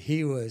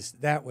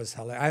that was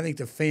hilarious. I think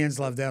the fans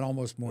loved that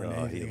almost more than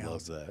anything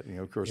else. He loves that.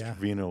 Of course,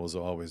 Trevino was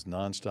always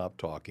nonstop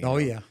talking. Oh,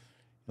 yeah.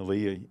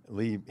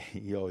 Lee,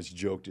 he always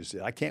joked, he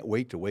said, I can't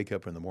wait to wake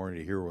up in the morning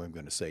to hear what I'm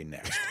going to say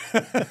next.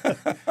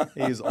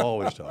 He's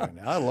always talking.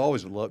 I'll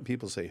always love,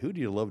 people say, who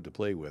do you love to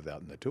play with out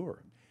in the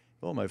tour?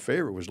 Well, my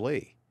favorite was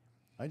Lee.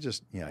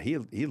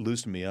 He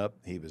loosened me up.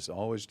 He was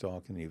always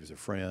talking. He was a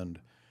friend.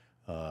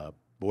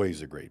 Boy,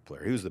 he's a great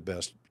player. He was the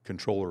best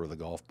controller of the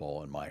golf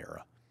ball in my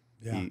era.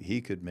 Yeah. He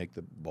could make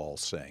the ball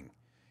sing.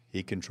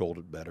 He controlled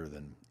it better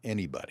than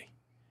anybody,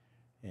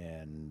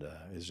 and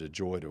it's a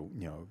joy to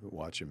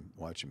watch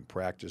him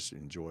practice.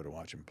 Enjoy to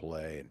watch him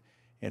play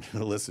and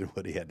to listen to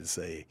what he had to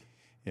say.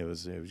 It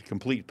was a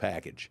complete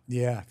package.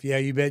 Yeah,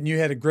 you bet. And you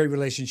had a great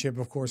relationship,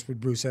 of course, with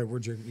Bruce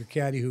Edwards, your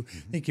caddy, who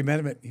I think you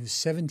met him he was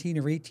 17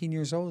 or 18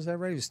 years old. Is that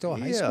right? He was still a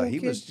high school kid? He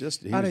was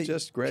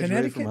just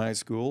graduated from high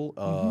school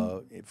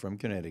from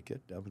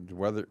Connecticut up in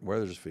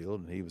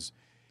Weathersfield, and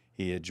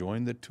he had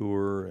joined the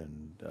tour,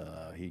 and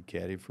he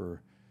caddied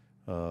for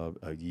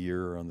a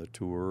year on the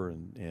tour.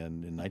 And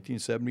in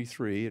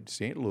 1973 at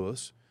St.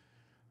 Louis,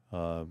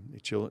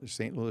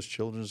 St. Louis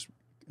Children's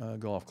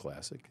Golf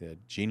Classic,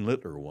 Gene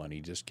Littler won.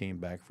 He just came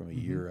back from a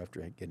year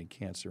after getting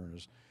cancer in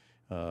his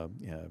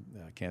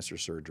cancer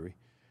surgery.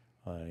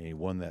 He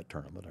won that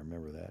tournament. I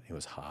remember that. It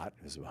was hot.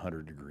 It was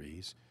 100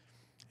 degrees.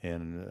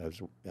 And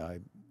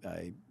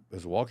I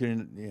was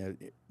walking in.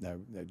 I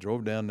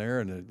drove down there,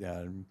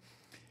 and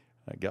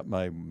I got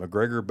my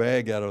McGregor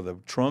bag out of the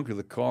trunk of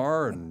the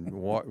car and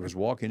was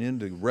walking in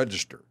to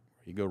register.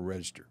 You go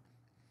register.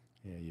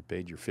 You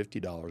paid your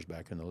 $50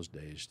 back in those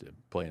days to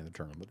play in the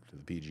tournament, to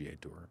the PGA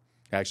Tour.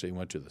 Actually,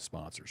 went to the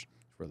sponsors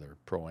for their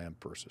Pro-Am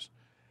purses.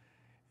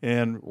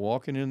 And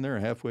walking in there,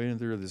 halfway in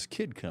there, this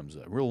kid comes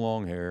up, real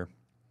long hair,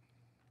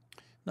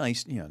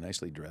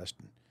 nicely dressed.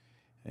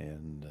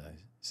 And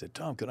he said,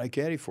 Tom, can I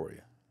caddy for you?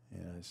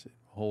 And I said,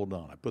 hold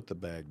on. I put the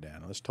bag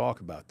down. Let's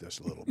talk about this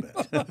a little bit.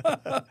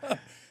 I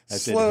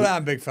said, slow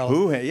down, big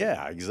fella.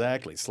 Yeah,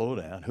 exactly. Slow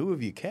down. Who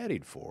have you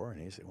caddied for?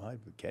 And he said, well, I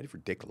caddied for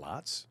Dick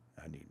Lotz.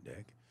 I knew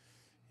Dick.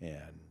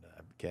 And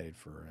I caddied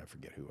for, I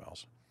forget who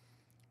else.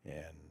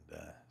 And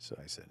so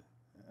I said,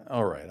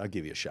 all right, I'll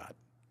give you a shot.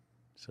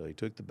 So he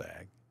took the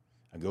bag.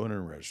 I go in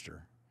and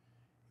register.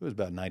 It was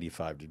about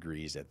 95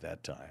 degrees at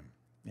that time.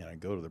 And I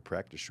go to the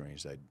practice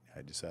range.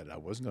 I decided I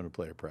wasn't going to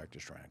play a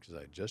practice round because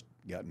I had just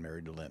gotten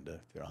married to Linda,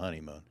 their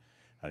honeymoon.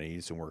 I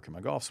needed some work in my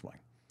golf swing.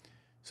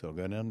 So I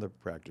go down to the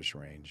practice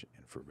range,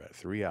 and for about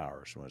 3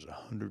 hours, when it was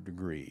 100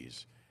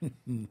 degrees,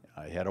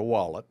 I had a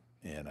wallet,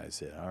 and I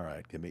said, all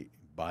right,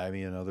 buy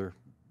me another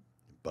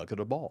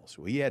bucket of balls.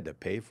 We had to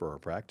pay for our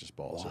practice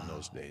balls in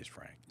those days,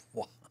 Frank.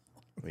 Wow.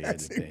 We had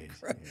to pay.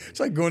 It's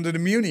like going to the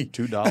Muni.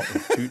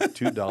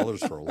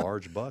 $2 for a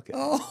large bucket.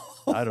 Oh.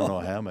 I don't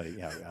know how many.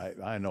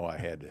 I know I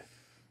had to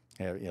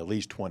have at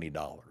least $20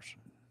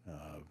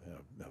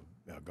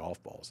 of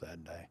golf balls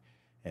that day.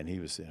 And he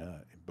was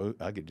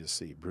I could just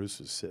see Bruce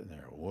was sitting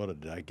there. What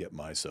did I get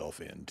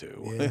myself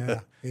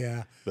into?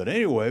 Yeah. But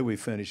anyway,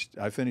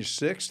 I finished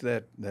sixth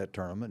that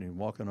tournament, and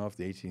walking off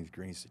the 18th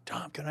green, he said,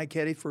 Tom, can I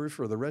caddy for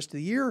the rest of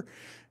the year?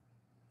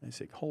 I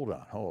said, hold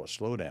on,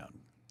 slow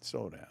down.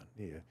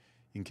 Yeah.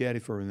 You can caddy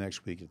for the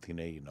next week at the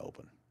Canadian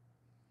Open.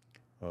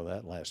 Well,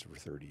 that lasted for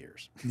 30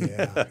 years.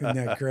 Yeah, isn't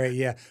that great?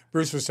 Yeah.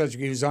 Bruce was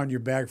he was on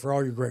your back for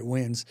all your great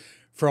wins,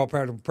 for all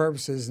practical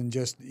purposes, and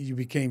just you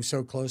became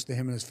so close to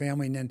him and his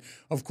family. And then,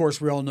 of course,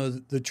 we all know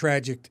the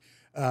tragic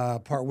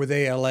part with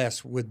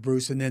ALS with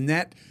Bruce, and then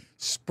that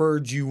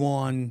spurred you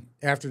on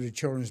after the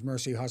Children's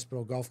Mercy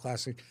Hospital Golf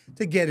Classic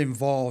to get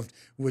involved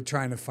with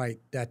trying to fight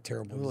that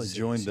terrible disease. I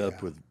joined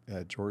up with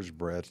George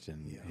Brett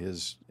and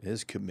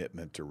his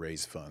commitment to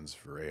raise funds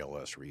for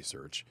ALS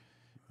research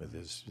with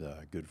his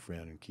good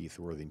friend Keith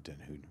Worthington,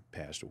 who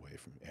passed away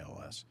from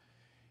ALS,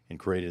 and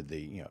created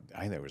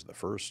I think it was the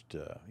first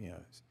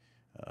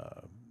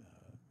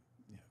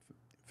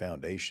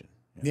foundation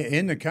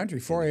in the country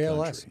for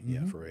ALS. Country.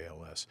 Mm-hmm. Yeah, for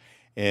ALS.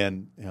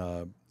 And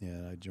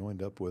I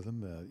joined up with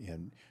him,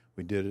 and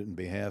we did it in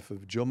behalf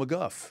of Joe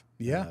McGuff,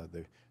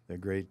 the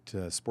great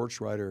sports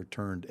writer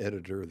turned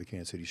editor of the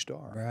Kansas City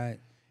Star. Right.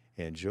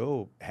 And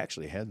Joe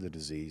actually had the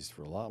disease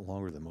for a lot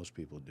longer than most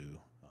people do,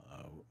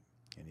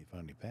 and he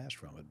finally passed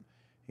from it.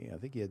 I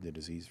think he had the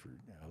disease for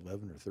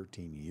 11 or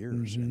 13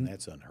 years, and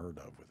that's unheard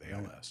of with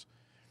ALS. Right.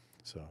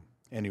 So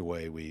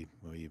anyway, we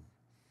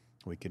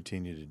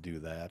continue to do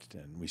that,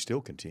 and we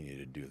still continue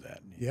to do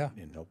that.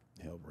 And help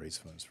raise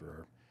funds for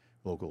our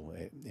local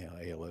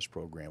ALS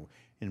program.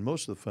 And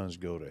most of the funds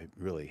go to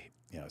really,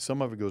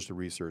 some of it goes to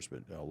research,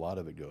 but a lot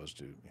of it goes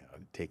to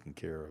taking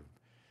care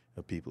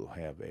of people who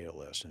have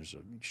ALS. And there's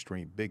an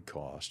extreme big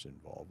cost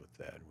involved with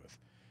that, with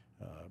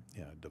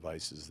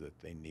devices that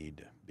they need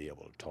to be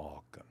able to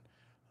talk,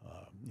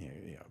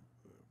 and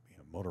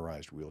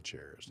motorized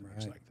wheelchairs and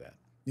things like that.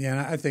 Yeah,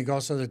 and I think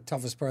also the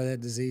toughest part of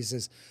that disease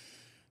is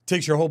it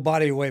takes your whole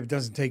body away, but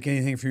doesn't take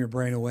anything from your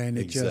brain away, and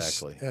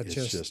that's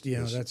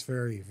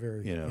very,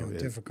 very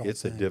difficult.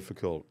 It's a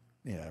difficult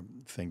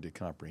thing to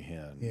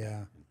comprehend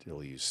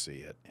until you see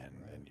it, and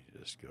then you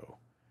just go,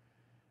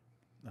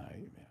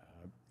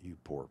 you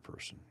poor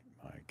person,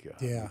 my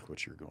God, look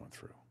what you're going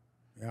through.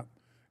 Yeah.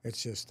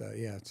 It's just,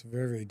 it's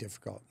very, very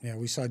difficult. Yeah,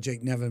 we saw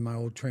Jake Nevin, my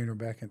old trainer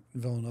back at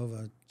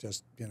Villanova,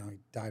 just, he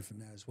died from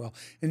that as well.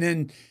 And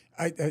then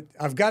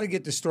I've got to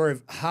get the story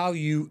of how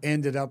you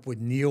ended up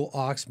with Neil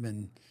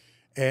Oxman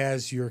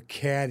as your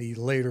caddy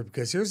later,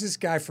 because here's this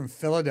guy from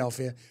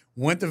Philadelphia,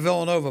 went to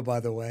Villanova, by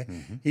the way.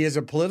 Mm-hmm. He is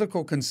a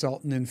political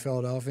consultant in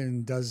Philadelphia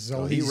and does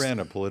all he ran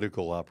a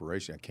political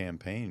operation, a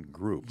campaign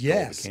group.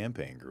 Yes. The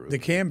campaign group. The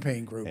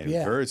campaign group, and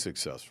very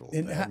successful.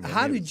 And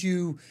how did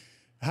you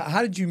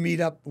meet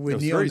up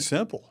with Neil? It was very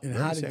simple. And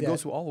it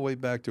goes all the way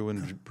back to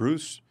when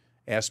Bruce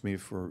asked me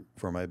for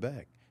my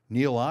bag.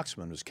 Neil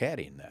Oxman was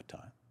caddying that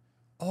time.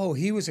 Oh,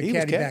 he was a caddy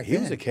back then. He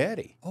was a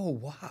caddy. Oh,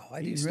 wow.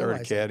 I didn't realize realize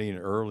he started caddying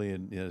early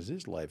in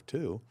his life,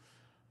 too.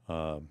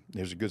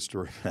 There's a good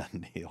story about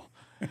Neil.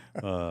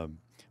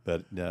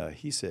 But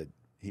he said,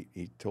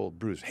 he told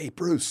Bruce, "Hey,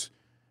 Bruce,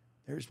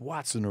 there's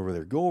Watson over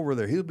there. Go over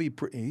there.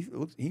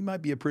 He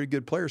might be a pretty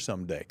good player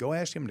someday. Go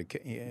ask him you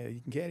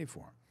can caddy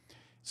for him."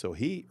 So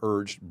he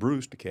urged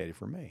Bruce to caddy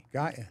for me.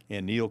 Got you.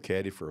 And Neil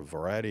caddied for a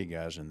variety of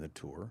guys in the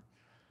tour.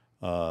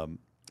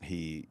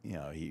 He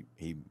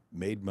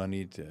made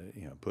money to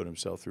put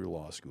himself through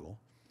law school.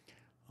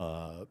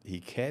 He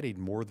caddied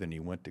more than he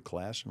went to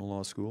class in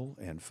law school.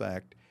 In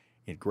fact,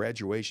 in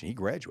graduation, he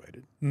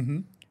graduated.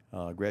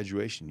 Mm-hmm.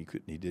 Graduation,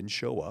 he didn't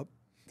show up.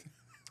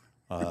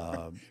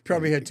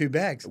 Probably had two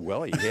bags.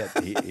 Well, he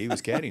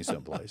was caddying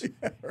someplace.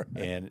 Yeah, right.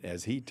 And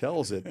as he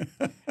tells it,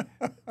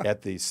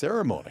 at the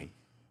ceremony,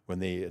 when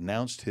they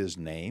announced his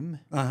name,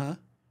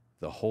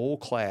 the whole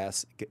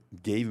class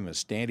gave him a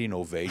standing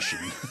ovation.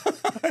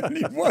 And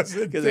he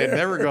wasn't because they had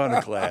never gone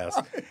to class.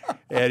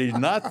 And he's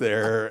not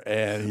there,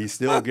 and he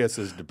still gets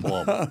his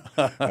diploma.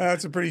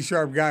 That's a pretty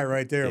sharp guy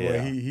right there. Yeah.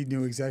 Where he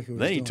knew exactly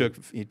what he was doing.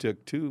 He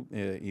took two.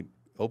 He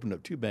opened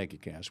up two bank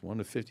accounts, one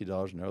of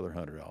 $50 and another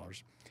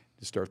 $100,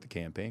 to start the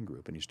campaign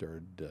group. And he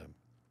started.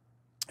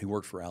 He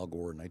worked for Al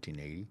Gore in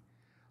 1980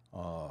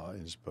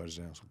 in his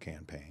presidential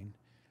campaign,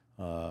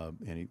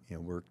 and he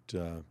worked.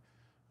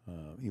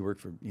 He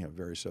worked for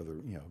various other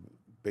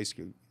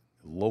basically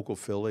local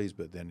Phillies,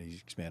 but then he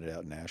expanded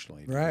out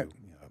nationally. Right.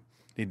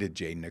 He did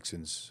Jay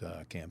Nixon's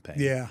campaign.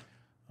 Yeah.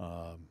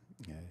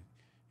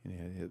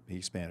 He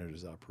expanded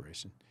his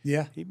operation.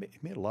 Yeah. He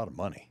made a lot of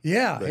money.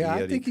 Yeah.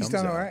 I think he's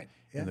done all right.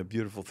 Yeah. And the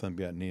beautiful thing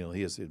about Neil,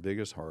 he has the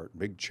biggest heart,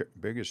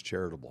 biggest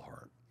charitable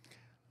heart.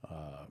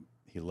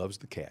 He loves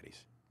the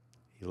caddies.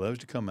 He loves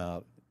to come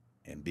out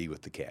and be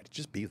with the caddies.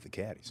 Just be with the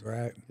caddies.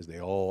 Right. Because they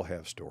all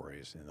have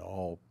stories and they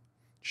all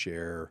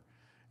share,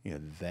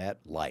 that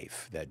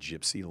life, that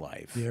gypsy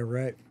life. Yeah,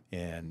 right.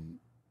 And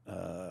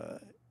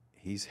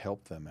he's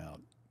helped them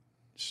out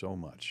so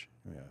much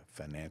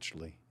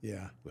financially.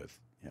 Yeah. With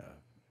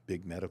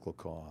big medical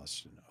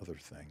costs and other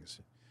things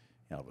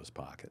out of his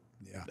pocket.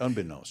 Yeah.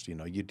 Unbeknownst,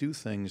 you do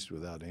things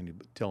without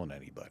telling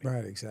anybody.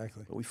 Right,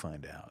 exactly. But we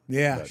find out.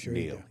 Yeah, about sure.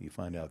 Neil. You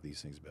find out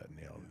these things about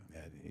Neil,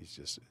 and he's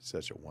just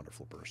such a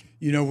wonderful person.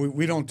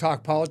 We don't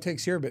talk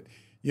politics here, but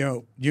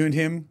you and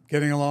him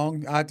getting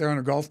along out there on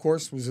a golf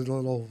course, was it a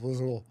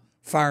little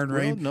fire and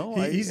rain? No,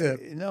 he's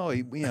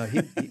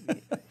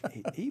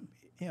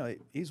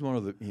one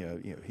of the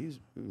he's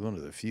one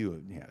of the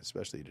few,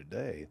 especially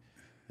today,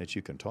 that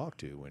you can talk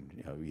to when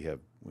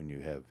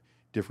you have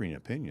differing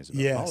opinions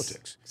about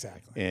politics.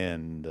 Exactly.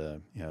 And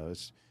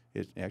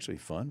it's actually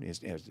fun.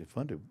 It's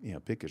fun to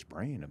pick his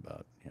brain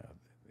about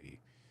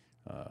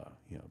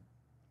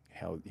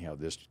how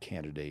this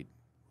candidate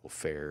will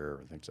fare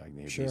or things like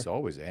that. Sure. He's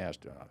always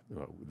asked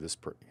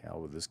how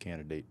will this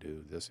candidate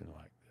do this and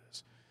like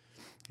this,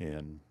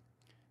 and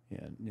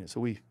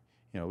so we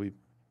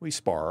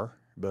spar.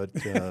 But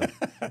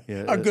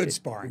a good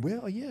sparring.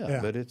 Well, yeah.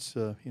 But it's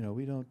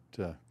we don't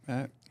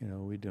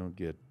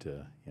get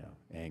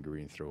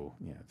angry and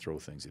throw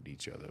things at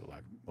each other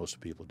like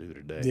most people do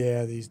today.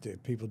 Yeah,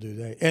 people do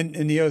today.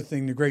 And the other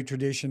thing, the great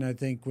tradition, I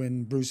think,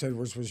 when Bruce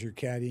Edwards was your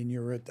caddy and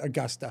you were at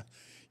Augusta,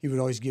 he would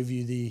always give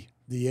you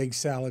the egg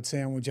salad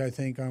sandwich. I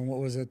think on what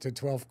was it, the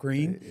 12th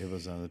green? It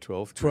was on the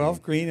 12th.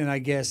 12th green, and I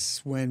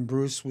guess when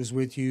Bruce was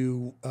with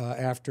you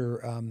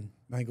after, I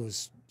think it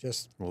was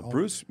just. Well,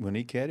 Bruce, when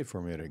he caddied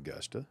for me at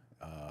Augusta,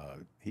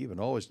 he would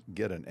always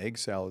get an egg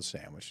salad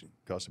sandwich. It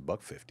cost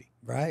 $1.50.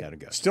 Right. At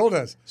Augusta. Still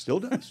does. Still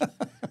does.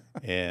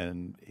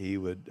 And he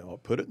would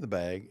put it in the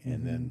bag,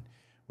 and then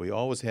we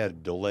always had a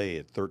delay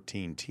at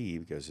 13T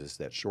because it's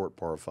that short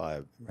par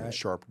 5, right.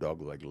 Sharp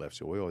dogleg left.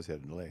 So we always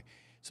had a delay.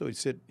 So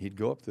he'd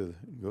go up to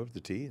the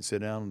tee and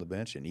sit down on the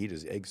bench and eat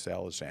his egg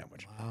salad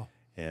sandwich. Wow.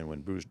 And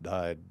when Bruce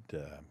died,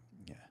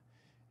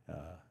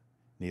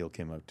 Neil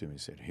came up to me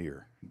and said,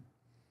 "Here."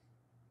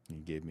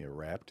 He gave me a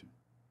wrapped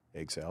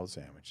egg salad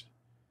sandwich.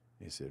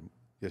 He said,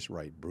 "Just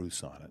write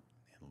Bruce on it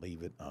and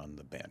leave it on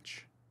the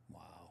bench."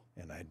 Wow.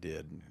 And I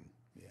did. And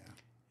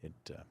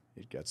Yeah.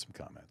 it got some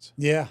comments.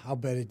 Yeah, I'll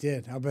bet it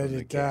did. I'll bet From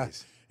the it.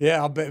 Caddies.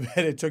 Yeah, I'll bet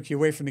it took you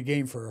away from the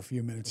game for a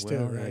few minutes too,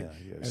 Well, right?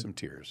 yeah, some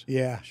tears.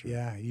 Yeah, Sure.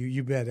 yeah,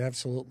 you bet,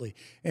 absolutely.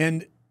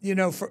 And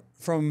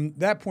from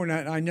that point,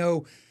 I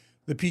know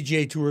the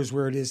PGA Tour is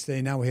where it is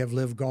today. Now we have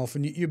Live Golf,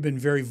 and you've been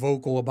very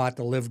vocal about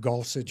the Live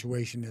Golf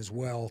situation as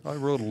well. I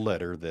wrote a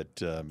letter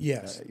that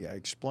Yes. I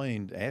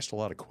explained, asked a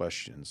lot of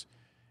questions,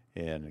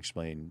 and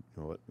explained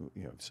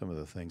some of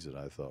the things that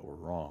I thought were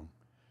wrong.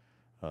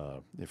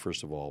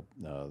 First of all,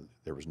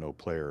 there was no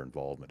player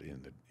involvement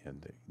in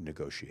the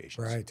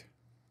negotiations. Right.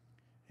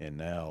 And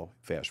now,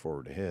 fast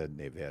forward ahead,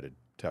 they've added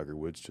Tiger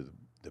Woods to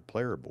the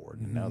player board,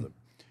 and now the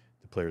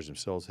players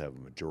themselves have a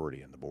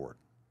majority in the board.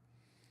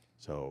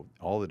 So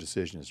all the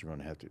decisions are going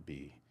to have to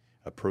be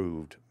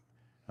approved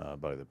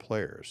by the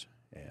players.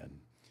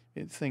 And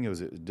the thing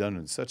was, it was done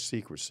in such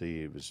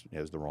secrecy. It was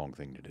the wrong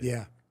thing to do.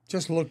 Yeah,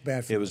 just looked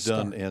bad from It was the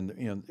done, start.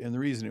 and the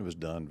reason it was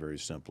done very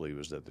simply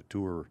was that the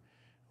tour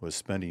was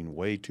spending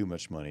way too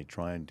much money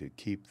trying to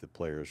keep the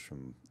players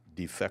from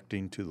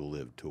defecting to the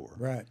Live Tour.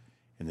 Right.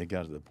 And they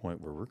got to the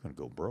point where we're going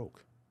to go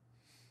broke.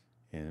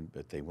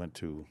 But they went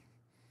to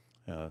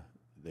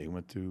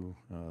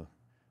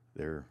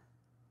their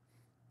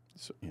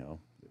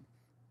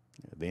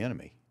the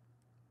enemy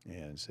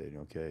and said,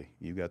 "Okay,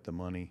 you got the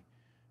money,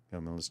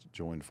 come and let's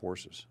join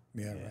forces."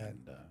 Yeah,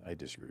 and I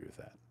disagree with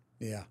that.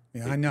 Yeah,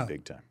 I know.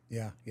 Big time.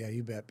 Yeah,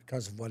 you bet,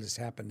 because of what has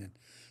happened in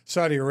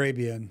Saudi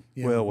Arabia and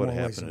Well, what more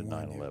ways happened than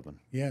at one, 9/11?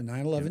 Yeah,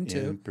 9/11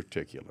 too. In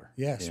particular.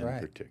 Yes, in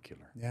right.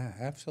 particular. Yeah,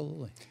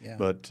 absolutely. Yeah.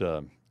 But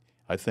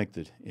I think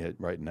that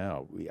right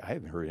now I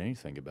haven't heard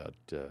anything about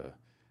the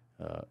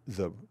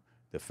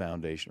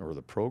foundation or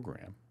the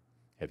program.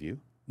 Have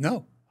you?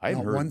 No, I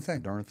haven't not heard one a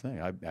thing. darn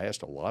thing. I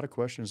asked a lot of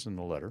questions in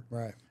the letter,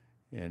 Right.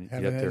 and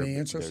Haven't yet had any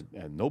answers?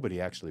 and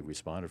nobody actually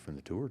responded from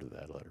the tour to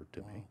that letter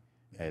to me.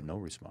 I had no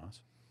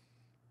response.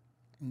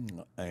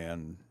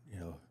 And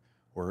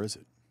where is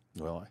it?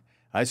 Well,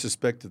 I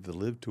suspect that the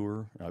Live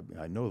Tour.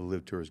 I know the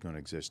Live Tour is going to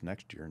exist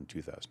next year in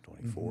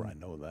 2024. I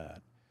know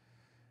that.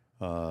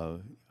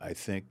 I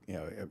think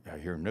I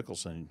hear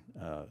Nicholson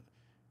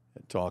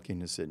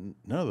talking and said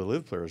none of the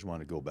Live players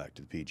want to go back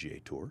to the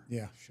PGA Tour.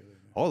 Yeah, sure.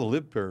 All the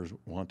Live players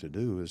want to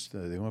do is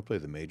they want to play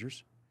the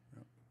majors,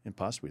 and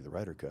possibly the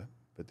Ryder Cup,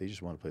 but they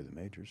just want to play the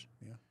majors.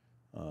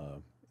 Yeah.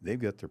 They've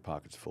got their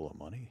pockets full of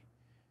money,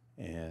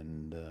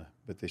 and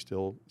but they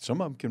still some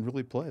of them can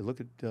really play.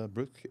 Look at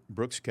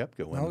Brooks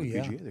Koepka winning the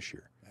PGA this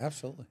year.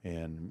 Absolutely.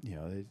 And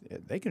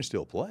they can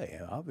still play,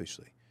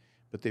 obviously,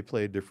 but they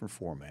play a different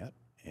format,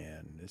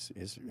 and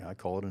it's I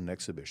call it an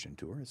exhibition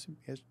tour. It's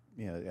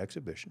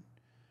exhibition.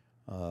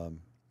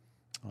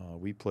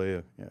 We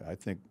play. I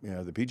think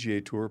the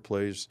PGA Tour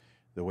plays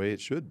the way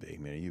it should be. I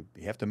mean, you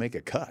have to make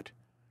a cut.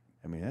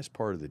 I mean, that's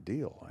part of the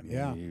deal. I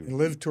mean, the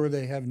Live Tour,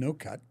 they have no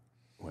cut.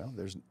 Well,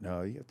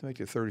 you have to make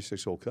a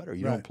 36-hole cut, or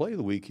you Right. don't play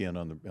the weekend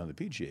on the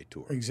PGA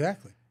Tour.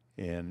 Exactly.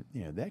 And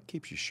that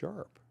keeps you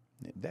sharp.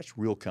 That's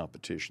real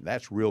competition.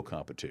 That's real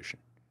competition.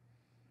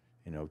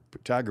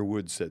 Tiger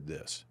Woods said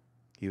this.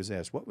 He was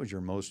asked, "What was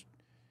your most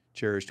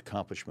cherished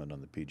accomplishment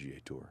on the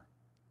PGA Tour?"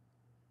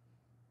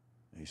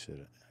 And he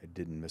said, "I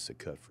didn't miss a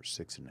cut for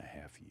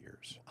 6.5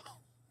 years." Oh,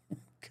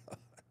 God.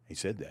 He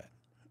said that.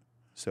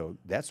 So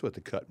that's what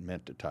the cut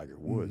meant to Tiger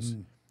Woods.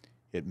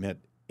 It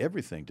meant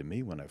everything to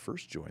me when I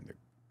first joined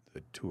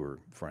the tour,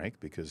 Frank,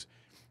 because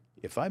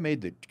if I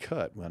made the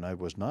cut when I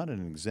was not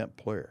an exempt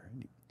player,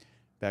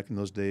 back in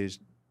those days,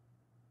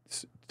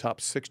 top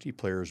 60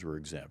 players were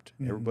exempt.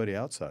 Everybody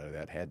outside of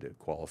that had to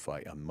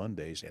qualify on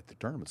Mondays at the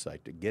tournament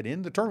site to get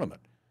in the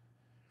tournament.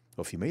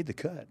 Well, if you made the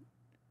cut,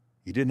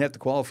 you didn't have to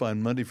qualify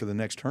on Monday for the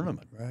next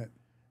tournament. Right.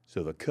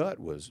 So the cut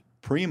was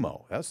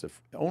primo. That's the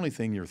only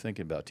thing you're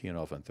thinking about teeing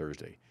off on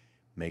Thursday.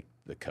 Make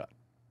the cut.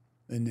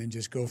 And then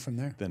just go from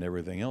there. Then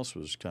everything else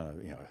was kind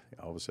of,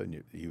 all of a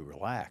sudden you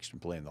relaxed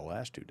and playing the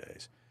last 2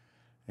 days.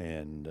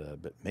 And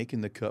but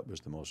making the cut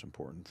was the most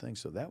important thing.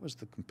 So that was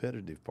the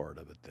competitive part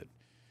of it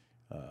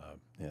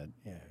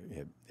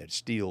that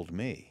steeled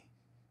me.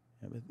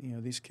 But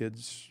these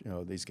kids,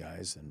 these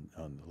guys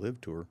on the Live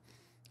Tour,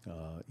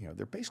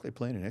 they're basically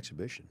playing an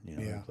exhibition.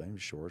 They're playing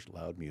shorts,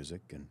 loud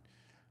music, and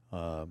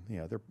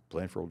they're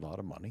playing for a lot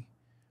of money.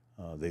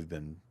 They've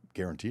been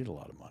guaranteed a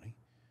lot of money.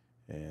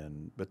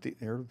 But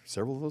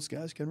several of those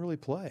guys can really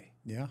play.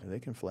 Yeah. They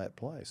can flat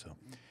play. So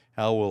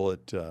how will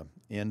it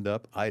end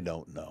up? I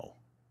don't know.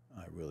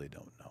 I really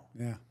don't know.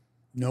 Yeah.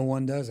 No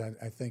one does, I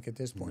think, at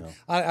this point. No.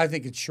 I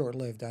think it's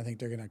short-lived. I think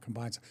they're going to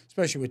combine,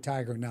 especially with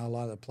Tiger and now a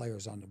lot of the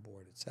players on the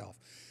board itself.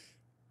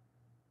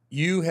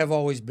 You have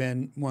always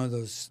been one of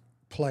those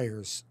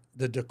players,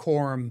 the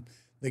decorum,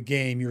 the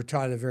game. You were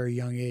taught at a very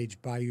young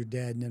age by your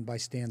dad and then by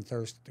Stan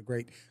Thirst, the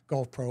great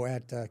golf pro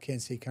at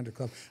Kansas City Country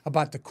Club,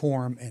 about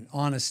decorum and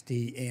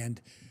honesty and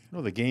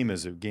No, the game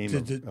is a game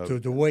to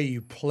the way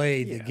you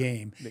play the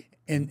game,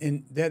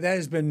 and that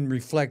has been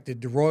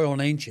reflected. The Royal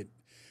and Ancient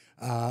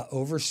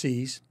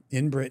overseas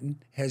in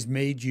Britain has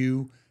made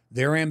you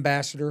their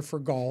ambassador for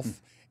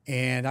golf.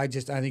 And I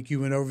think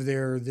you went over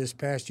there this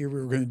past year.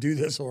 We were going to do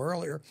this a little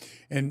earlier,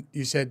 and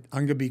you said, I'm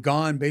going to be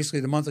gone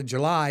basically the month of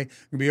July. I'm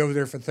going to be over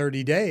there for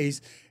 30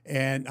 days.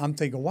 And I'm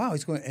thinking, wow,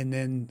 he's going. And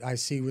then I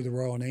see where the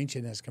Royal and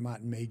Ancient has come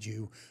out and made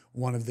you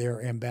one of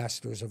their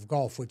ambassadors of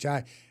golf, which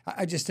I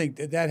just think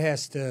that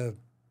has to,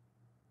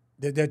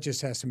 that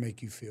just has to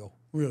make you feel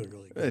really,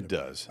 really good. It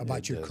does.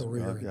 About your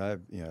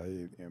career.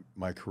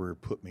 My career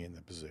put me in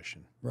the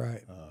position.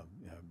 Right.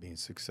 Being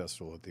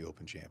successful at the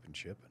Open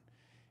Championship.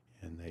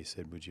 And they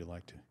said, would you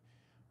like to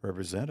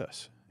represent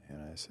us?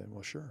 And I said,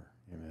 well, sure.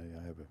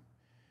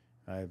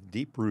 I have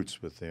deep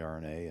roots with the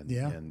RNA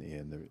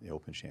and the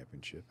Open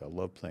Championship. I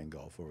love playing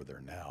golf over there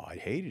now. I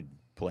hated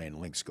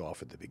playing links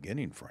golf at the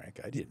beginning,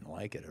 Frank. I didn't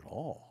like it at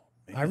all.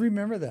 Man. I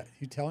remember that,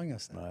 you telling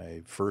us that.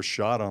 My first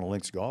shot on a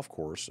links golf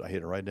course, I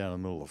hit it right down the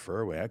middle of the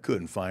fairway. I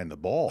couldn't find the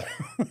ball.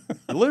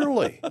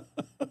 Literally.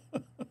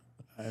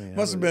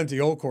 Must have been at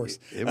the old course.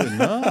 It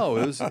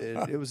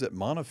was at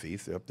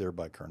Montefiore up there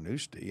by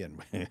Carnoustie,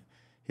 and we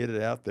hit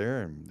it out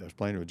there. And I was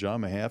playing with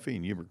John Mahaffey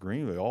and Hubert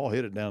Green. We all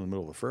hit it down the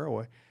middle of the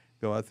fairway.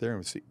 Go out there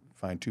and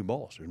find two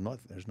balls.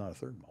 There's not a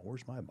third ball.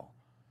 Where's my ball?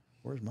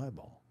 Where's my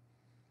ball?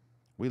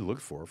 We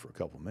looked for it for a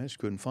couple of minutes,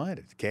 couldn't find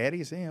it. The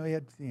caddies, he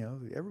had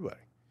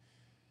everybody.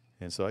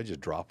 And so I just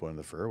dropped one in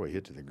the fairway,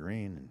 hit to the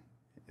green, and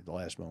at the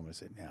last moment I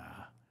said,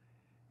 nah.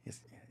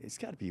 It's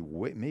got to be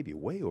maybe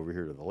way over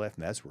here to the left,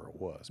 and that's where it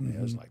was. I mean,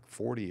 it was like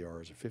 40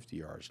 yards or 50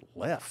 yards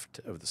left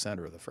of the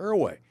center of the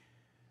fairway.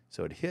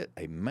 So it hit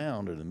a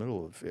mound in the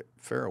middle of the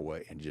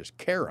fairway and just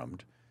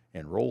caromed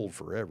and rolled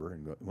forever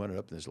and went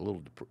up this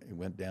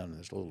went down in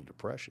this little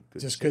depression.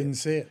 Couldn't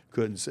see it.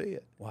 Couldn't see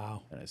it.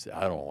 Wow. And I said,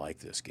 I don't like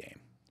this game.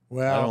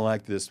 Well, I don't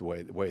like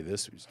the way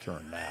this was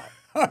turned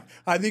out.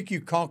 I think you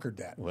conquered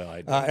that. Well,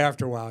 I did.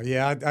 After a while,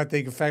 yeah. I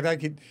think, in fact, I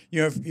could.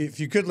 If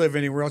you could live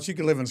anywhere else, you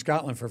could live in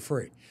Scotland for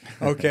free.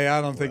 Okay,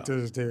 I don't think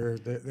there's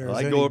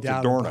I'd any go up to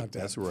doubt Dornoch. about that.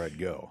 That's where I'd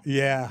go.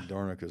 Yeah,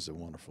 Dornoch is a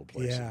wonderful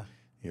place. Yeah.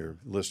 Your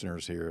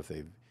listeners here, if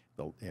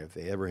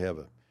they ever have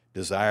a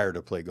desire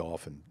to play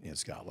golf in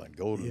Scotland,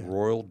 go to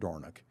Royal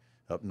Dornoch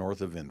up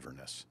north of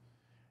Inverness,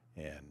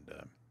 and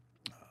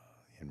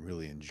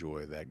really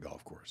enjoy that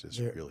golf course. It's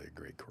really a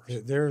great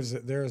course.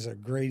 There's a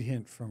great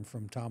hint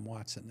from Tom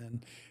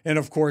Watson, and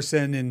of course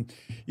then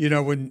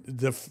when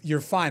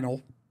your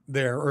final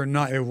there, or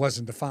not, it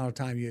wasn't the final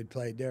time you had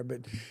played there,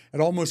 but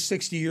at almost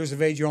 60 years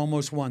of age, you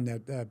almost won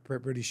that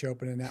British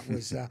Open, and that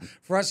was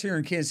for us here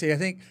in Kansas City. I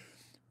think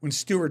when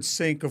Stuart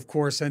Sink, of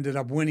course, ended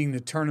up winning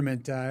the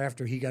tournament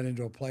after he got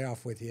into a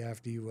playoff with you,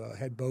 after you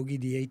had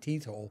bogeyed the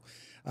 18th hole,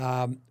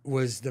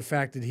 was the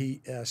fact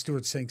that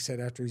Stuart Sink said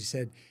after he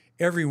said,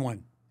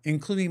 everyone,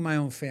 including my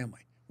own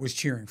family, was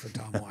cheering for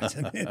Tom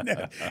Watson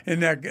in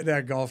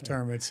that golf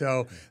tournament.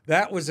 So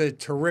that was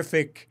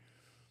terrific.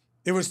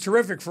 It was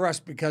terrific for us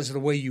because of the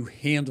way you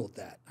handled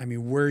that. I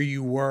mean, where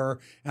you were.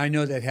 I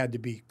know that had to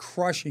be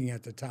crushing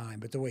at the time,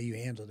 but the way you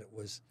handled it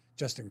was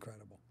just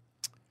incredible.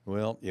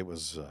 Well, it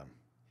was.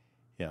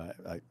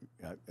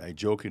 I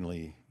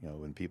jokingly,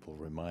 when people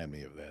remind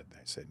me of that,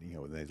 I said,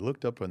 they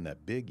looked up on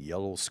that big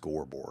yellow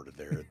scoreboard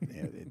there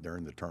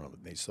during the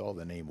tournament. They saw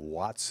the name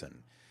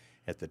Watson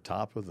at the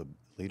top of the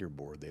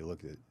leaderboard. They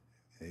looked at,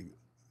 they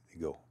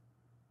go,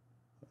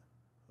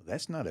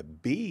 that's not a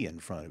B in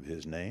front of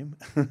his name.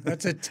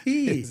 That's a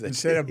T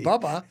instead of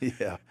Bubba.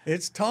 Yeah,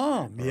 it's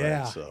Tom. Right,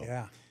 yeah,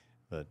 yeah.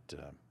 But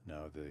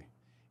no,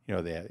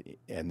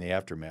 and the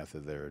aftermath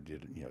of there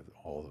did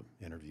all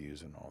the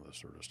interviews and all this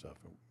sort of stuff.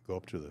 Go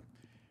up to the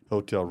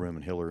hotel room,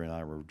 and Hillary and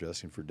I were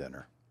dressing for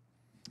dinner,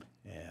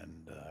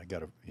 and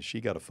she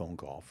got a phone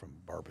call from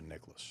Barb and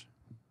Nicholas.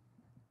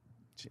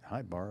 She said,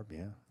 hi, Barb.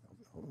 Yeah,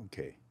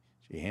 okay.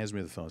 She hands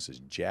me the phone and says,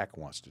 Jack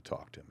wants to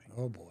talk to me.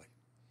 Oh boy.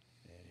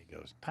 And he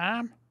goes,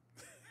 Tom,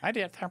 I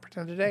did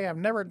something today I've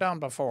never done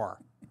before.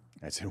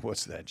 I said,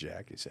 what's that,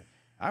 Jack? He said,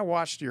 I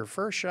watched your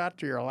first shot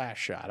to your last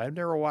shot. I've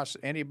never watched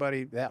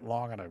anybody that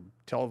long in a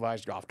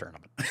televised golf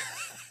tournament.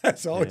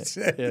 That's all he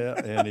said. Yeah,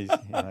 and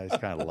I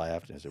kind of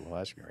laughed and I said, well,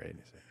 that's great.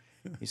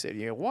 And He said,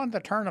 you won the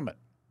tournament.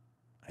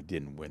 I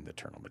didn't win the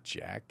tournament,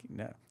 Jack.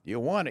 No, you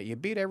won it. You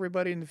beat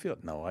everybody in the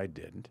field. No, I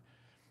didn't.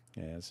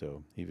 And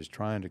so he was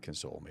trying to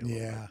console me a little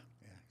bit. Yeah,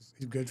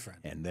 he's a good friend.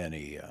 And then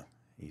he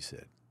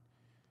said,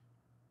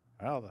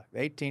 well, the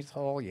 18th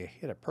hole, you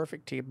hit a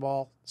perfect tee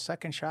ball.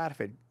 Second shot,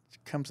 if it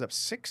comes up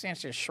 6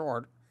 inches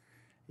short,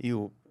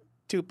 you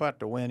two-putt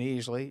to win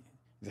easily.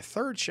 The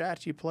third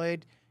shot you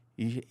played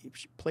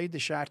the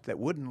shot that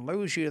wouldn't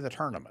lose you the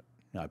tournament.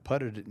 I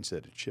putted it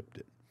instead of chipped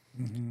it.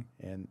 Mm-hmm.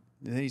 And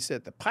then he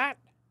said, the putt,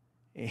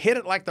 you hit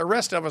it like the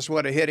rest of us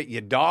would have hit it,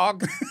 you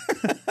dog.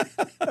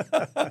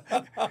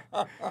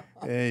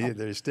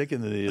 they're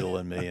sticking the needle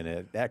in me,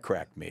 and that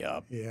cracked me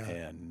up. Yeah.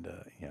 And,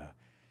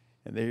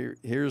 And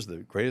here's the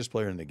greatest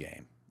player in the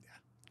game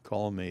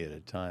calling me at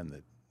a time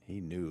that he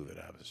knew that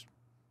I was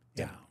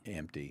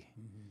empty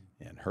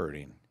and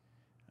hurting.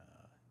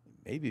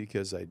 maybe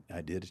because I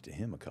did it to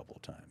him a couple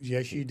of times.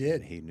 Yes, you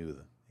did. And he knew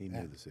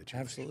the situation.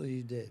 Absolutely,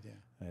 you did.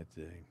 Yeah. At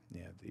the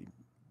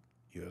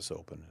U.S.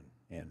 Open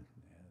and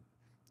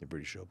the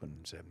British Open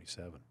in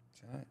 '77.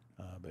 That's right.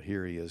 But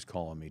here he is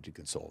calling me to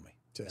console me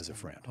Just as a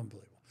friend.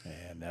 Unbelievable.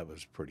 And that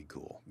was pretty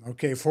cool.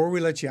 Okay, before we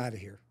let you out of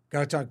here, got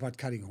to talk about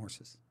cutting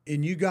horses.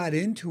 And you got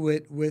into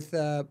it with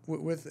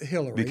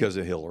Hillary Because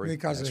of Hillary.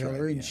 Because That's of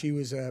Hillary, right, and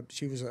yeah.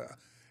 she was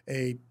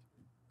a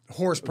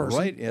horse person.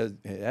 Right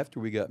after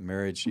we got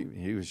married,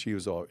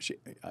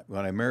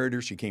 when I married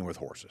her, she came with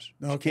horses.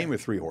 She Okay. came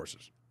with 3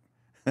 horses.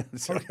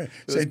 So Okay. it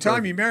was So, Tom,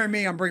 perfect. you marry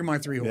me, I'm bringing my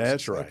 3 horses.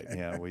 That's right.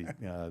 Okay.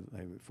 Yeah,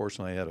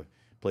 fortunately I had a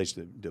place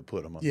to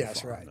put them on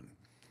Yes, the farm, right.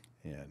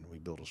 and we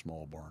built a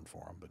small barn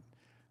for them. But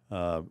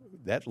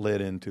that led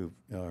into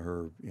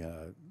her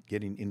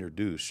getting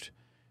introduced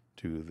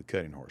to the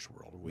cutting horse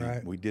world.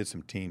 Right. We did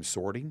some team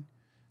sorting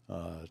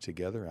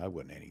together. I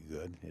wasn't any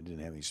good. It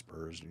didn't have any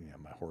spurs.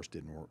 My horse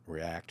didn't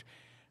react.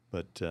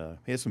 But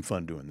we had some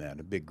fun doing that.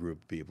 A big group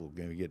of people.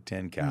 We get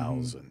 10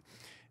 cows, and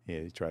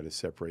you try to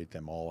separate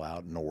them all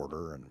out in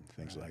order and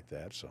things like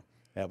that. So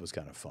that was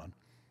kind of fun.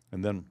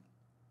 And then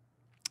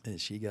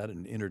she got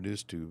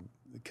introduced to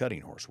the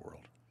cutting horse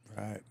world.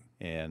 Right.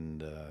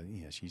 And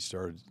she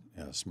started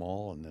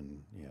small, and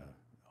then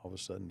all of a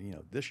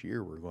sudden, this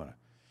year we're going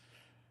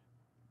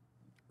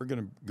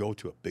to go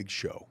to a big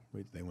show.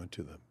 They went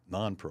to the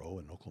non-pro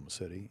in Oklahoma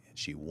City, and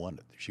she won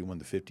it. She won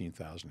the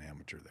 15,000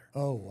 amateur there,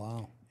 Oh,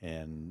 wow.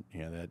 and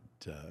that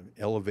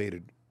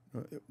elevated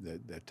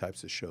the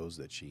types of shows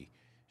that she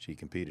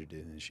competed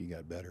in, and she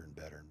got better and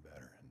better and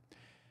better.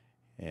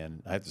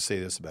 And I have to say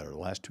this about her: the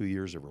last 2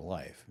 years of her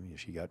life,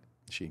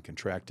 she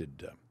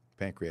contracted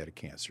pancreatic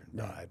cancer and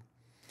died.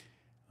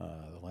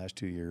 The last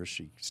 2 years,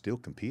 she still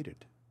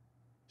competed.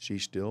 She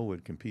still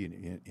would compete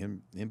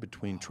in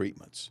between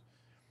treatments.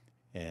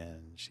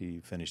 And she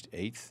finished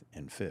 8th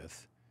and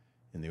 5th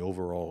in the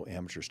overall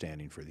amateur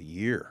standing for the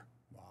year.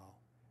 Wow.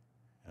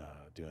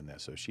 Doing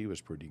that. So she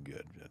was pretty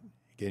good.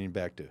 Getting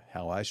back to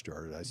how I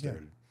started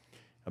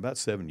about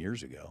 7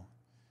 years ago.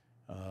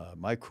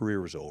 My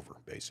career was over,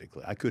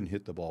 basically. I couldn't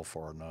hit the ball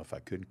far enough. I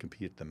couldn't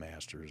compete at the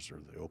Masters or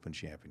the Open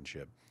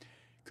Championship.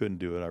 Couldn't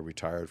do it. I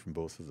retired from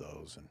both of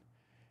those. And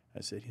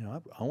I said,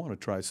 I want to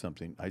try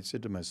something. I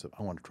said to myself,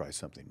 I want to try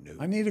something new.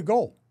 I need a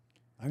goal.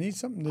 I need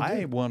something to do.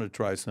 I want to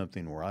try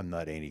something where I'm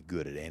not any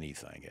good at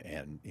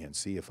anything and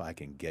see if I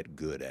can get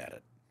good at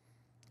it.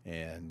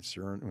 And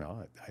sure,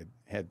 I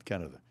had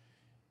kind of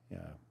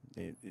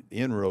the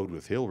inroad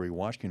with Hillary,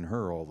 watching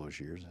her all those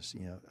years. I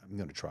said, I'm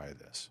going to try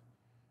this.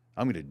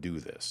 I'm going to do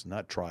this.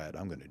 Not try it.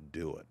 I'm going to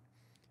do it.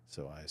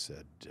 So I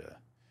said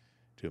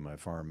to my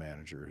farm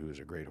manager, who is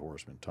a great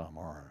horseman, Tom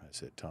Arn, I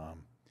said,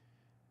 Tom,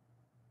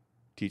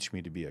 teach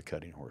me to be a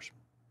cutting horse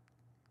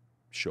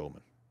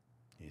showman.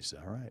 He said,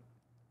 all right,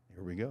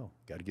 here we go.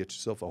 Got to get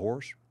yourself a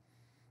horse.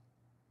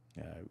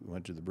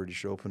 Went to the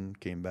British Open,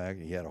 came back,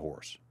 he had a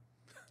horse.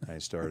 I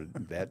started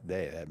that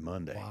day, that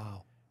Monday.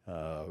 Wow.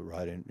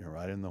 Riding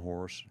the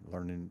horse,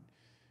 learning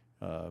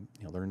how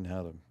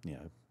to,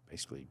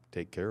 basically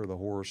take care of the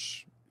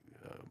horse,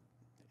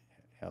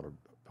 how to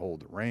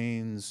hold the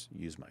reins,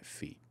 use my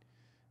feet.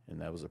 And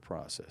that was a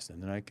process.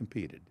 And then I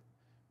competed.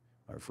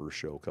 Our first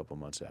show a couple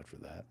months after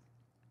that.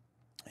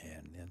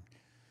 And then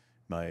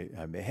I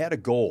had a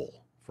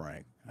goal,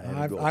 Frank.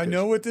 I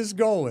know what this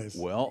goal is.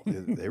 Well,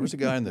 there was a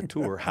guy on the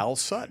tour, Hal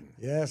Sutton.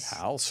 Yes.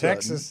 Hal Sutton.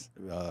 Texas.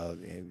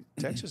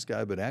 Texas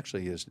guy, but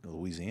actually is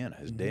Louisiana.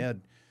 His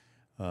dad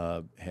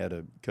had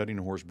a cutting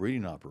horse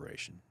breeding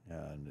operation,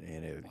 and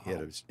he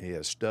had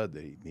a stud.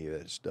 He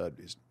had a stud.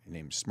 His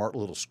named Smart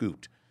Little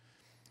Scoot.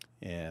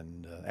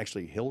 And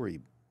actually,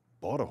 Hillary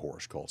bought a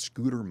horse called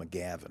Scooter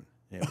McGavin.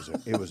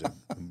 It was a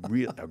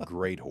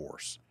great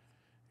horse.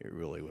 It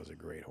really was a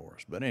great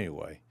horse. But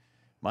anyway,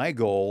 my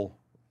goal,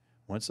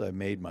 once I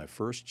made my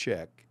first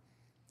check,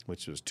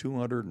 which was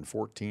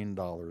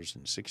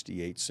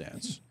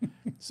 $214.68,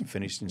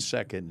 finished in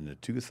second in the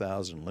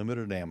 2000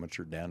 limited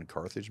amateur down in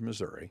Carthage,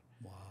 Missouri.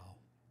 Wow.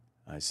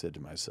 I said to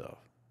myself,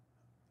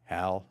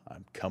 Hal,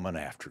 I'm coming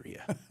after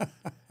you.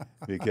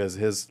 Because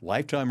his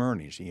lifetime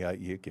earnings,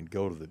 you can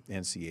go to the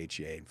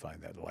NCHA and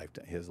find that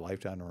his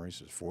lifetime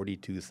earnings is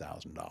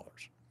 $42,000.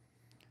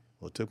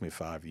 Well, it took me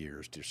 5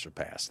 years to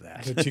surpass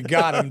that. But you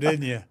got him,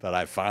 didn't you? But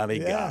I finally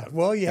got him.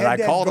 Well, you and had I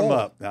that called him goal.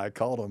 up. I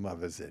called him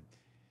up. I said,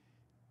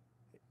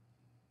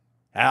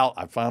 Hal,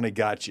 I finally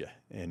got you.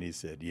 And he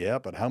said, yeah,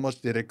 but how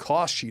much did it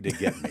cost you to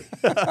get me?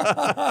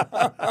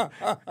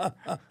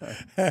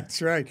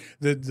 That's right.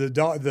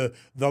 The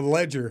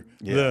ledger,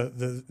 Yeah.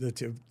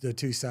 the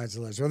two sides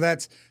of the ledger. Well,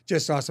 that's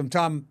just awesome.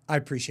 Tom, I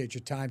appreciate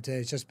your time today.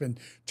 It's just been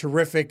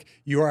terrific.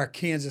 You are a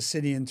Kansas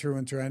City and through.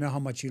 I know how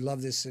much you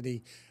love this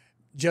city,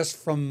 just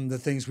from the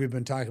things we've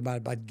been talking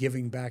about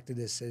giving back to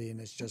this city. And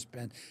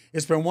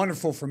it's been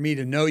wonderful for me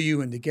to know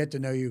you and to get to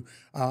know you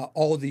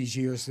all these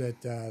years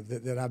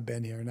that I've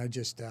been here. And I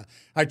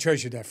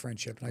treasure that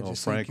friendship. And I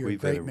just Frank, think you're a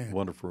we've great had a man.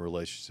 wonderful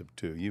relationship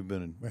too.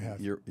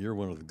 You're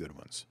one of the good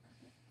ones.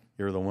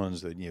 They're the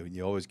ones that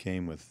you always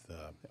came with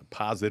a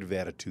positive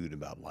attitude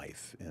about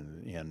life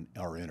and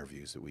our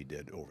interviews that we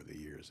did over the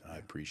years. I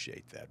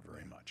appreciate that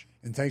very much.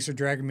 And thanks for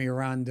dragging me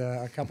around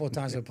a couple of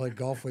times. I played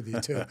golf with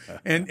you too,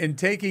 and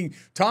taking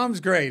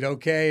Tom's great.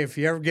 Okay, if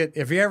you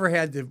ever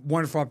had the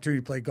wonderful opportunity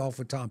to play golf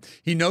with Tom,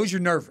 he knows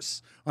you're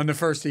nervous on the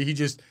first tee. He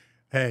just,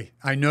 hey,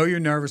 I know you're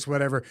nervous,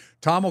 whatever.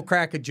 Tom will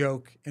crack a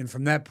joke, and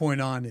from that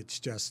point on, it's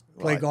just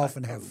play golf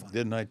and have fun.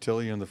 Didn't I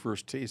tell you in the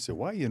first tee? He said,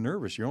 "Why are you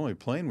nervous? You're only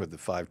playing with the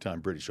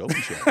 5-time British Open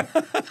champion."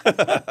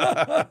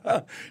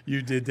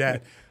 You did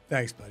that.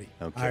 Thanks, buddy.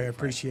 Okay, I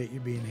appreciate you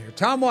being here.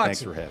 Tom Watson.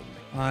 Thanks for having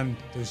me. On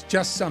There's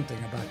Just Something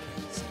About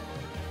Kansas City.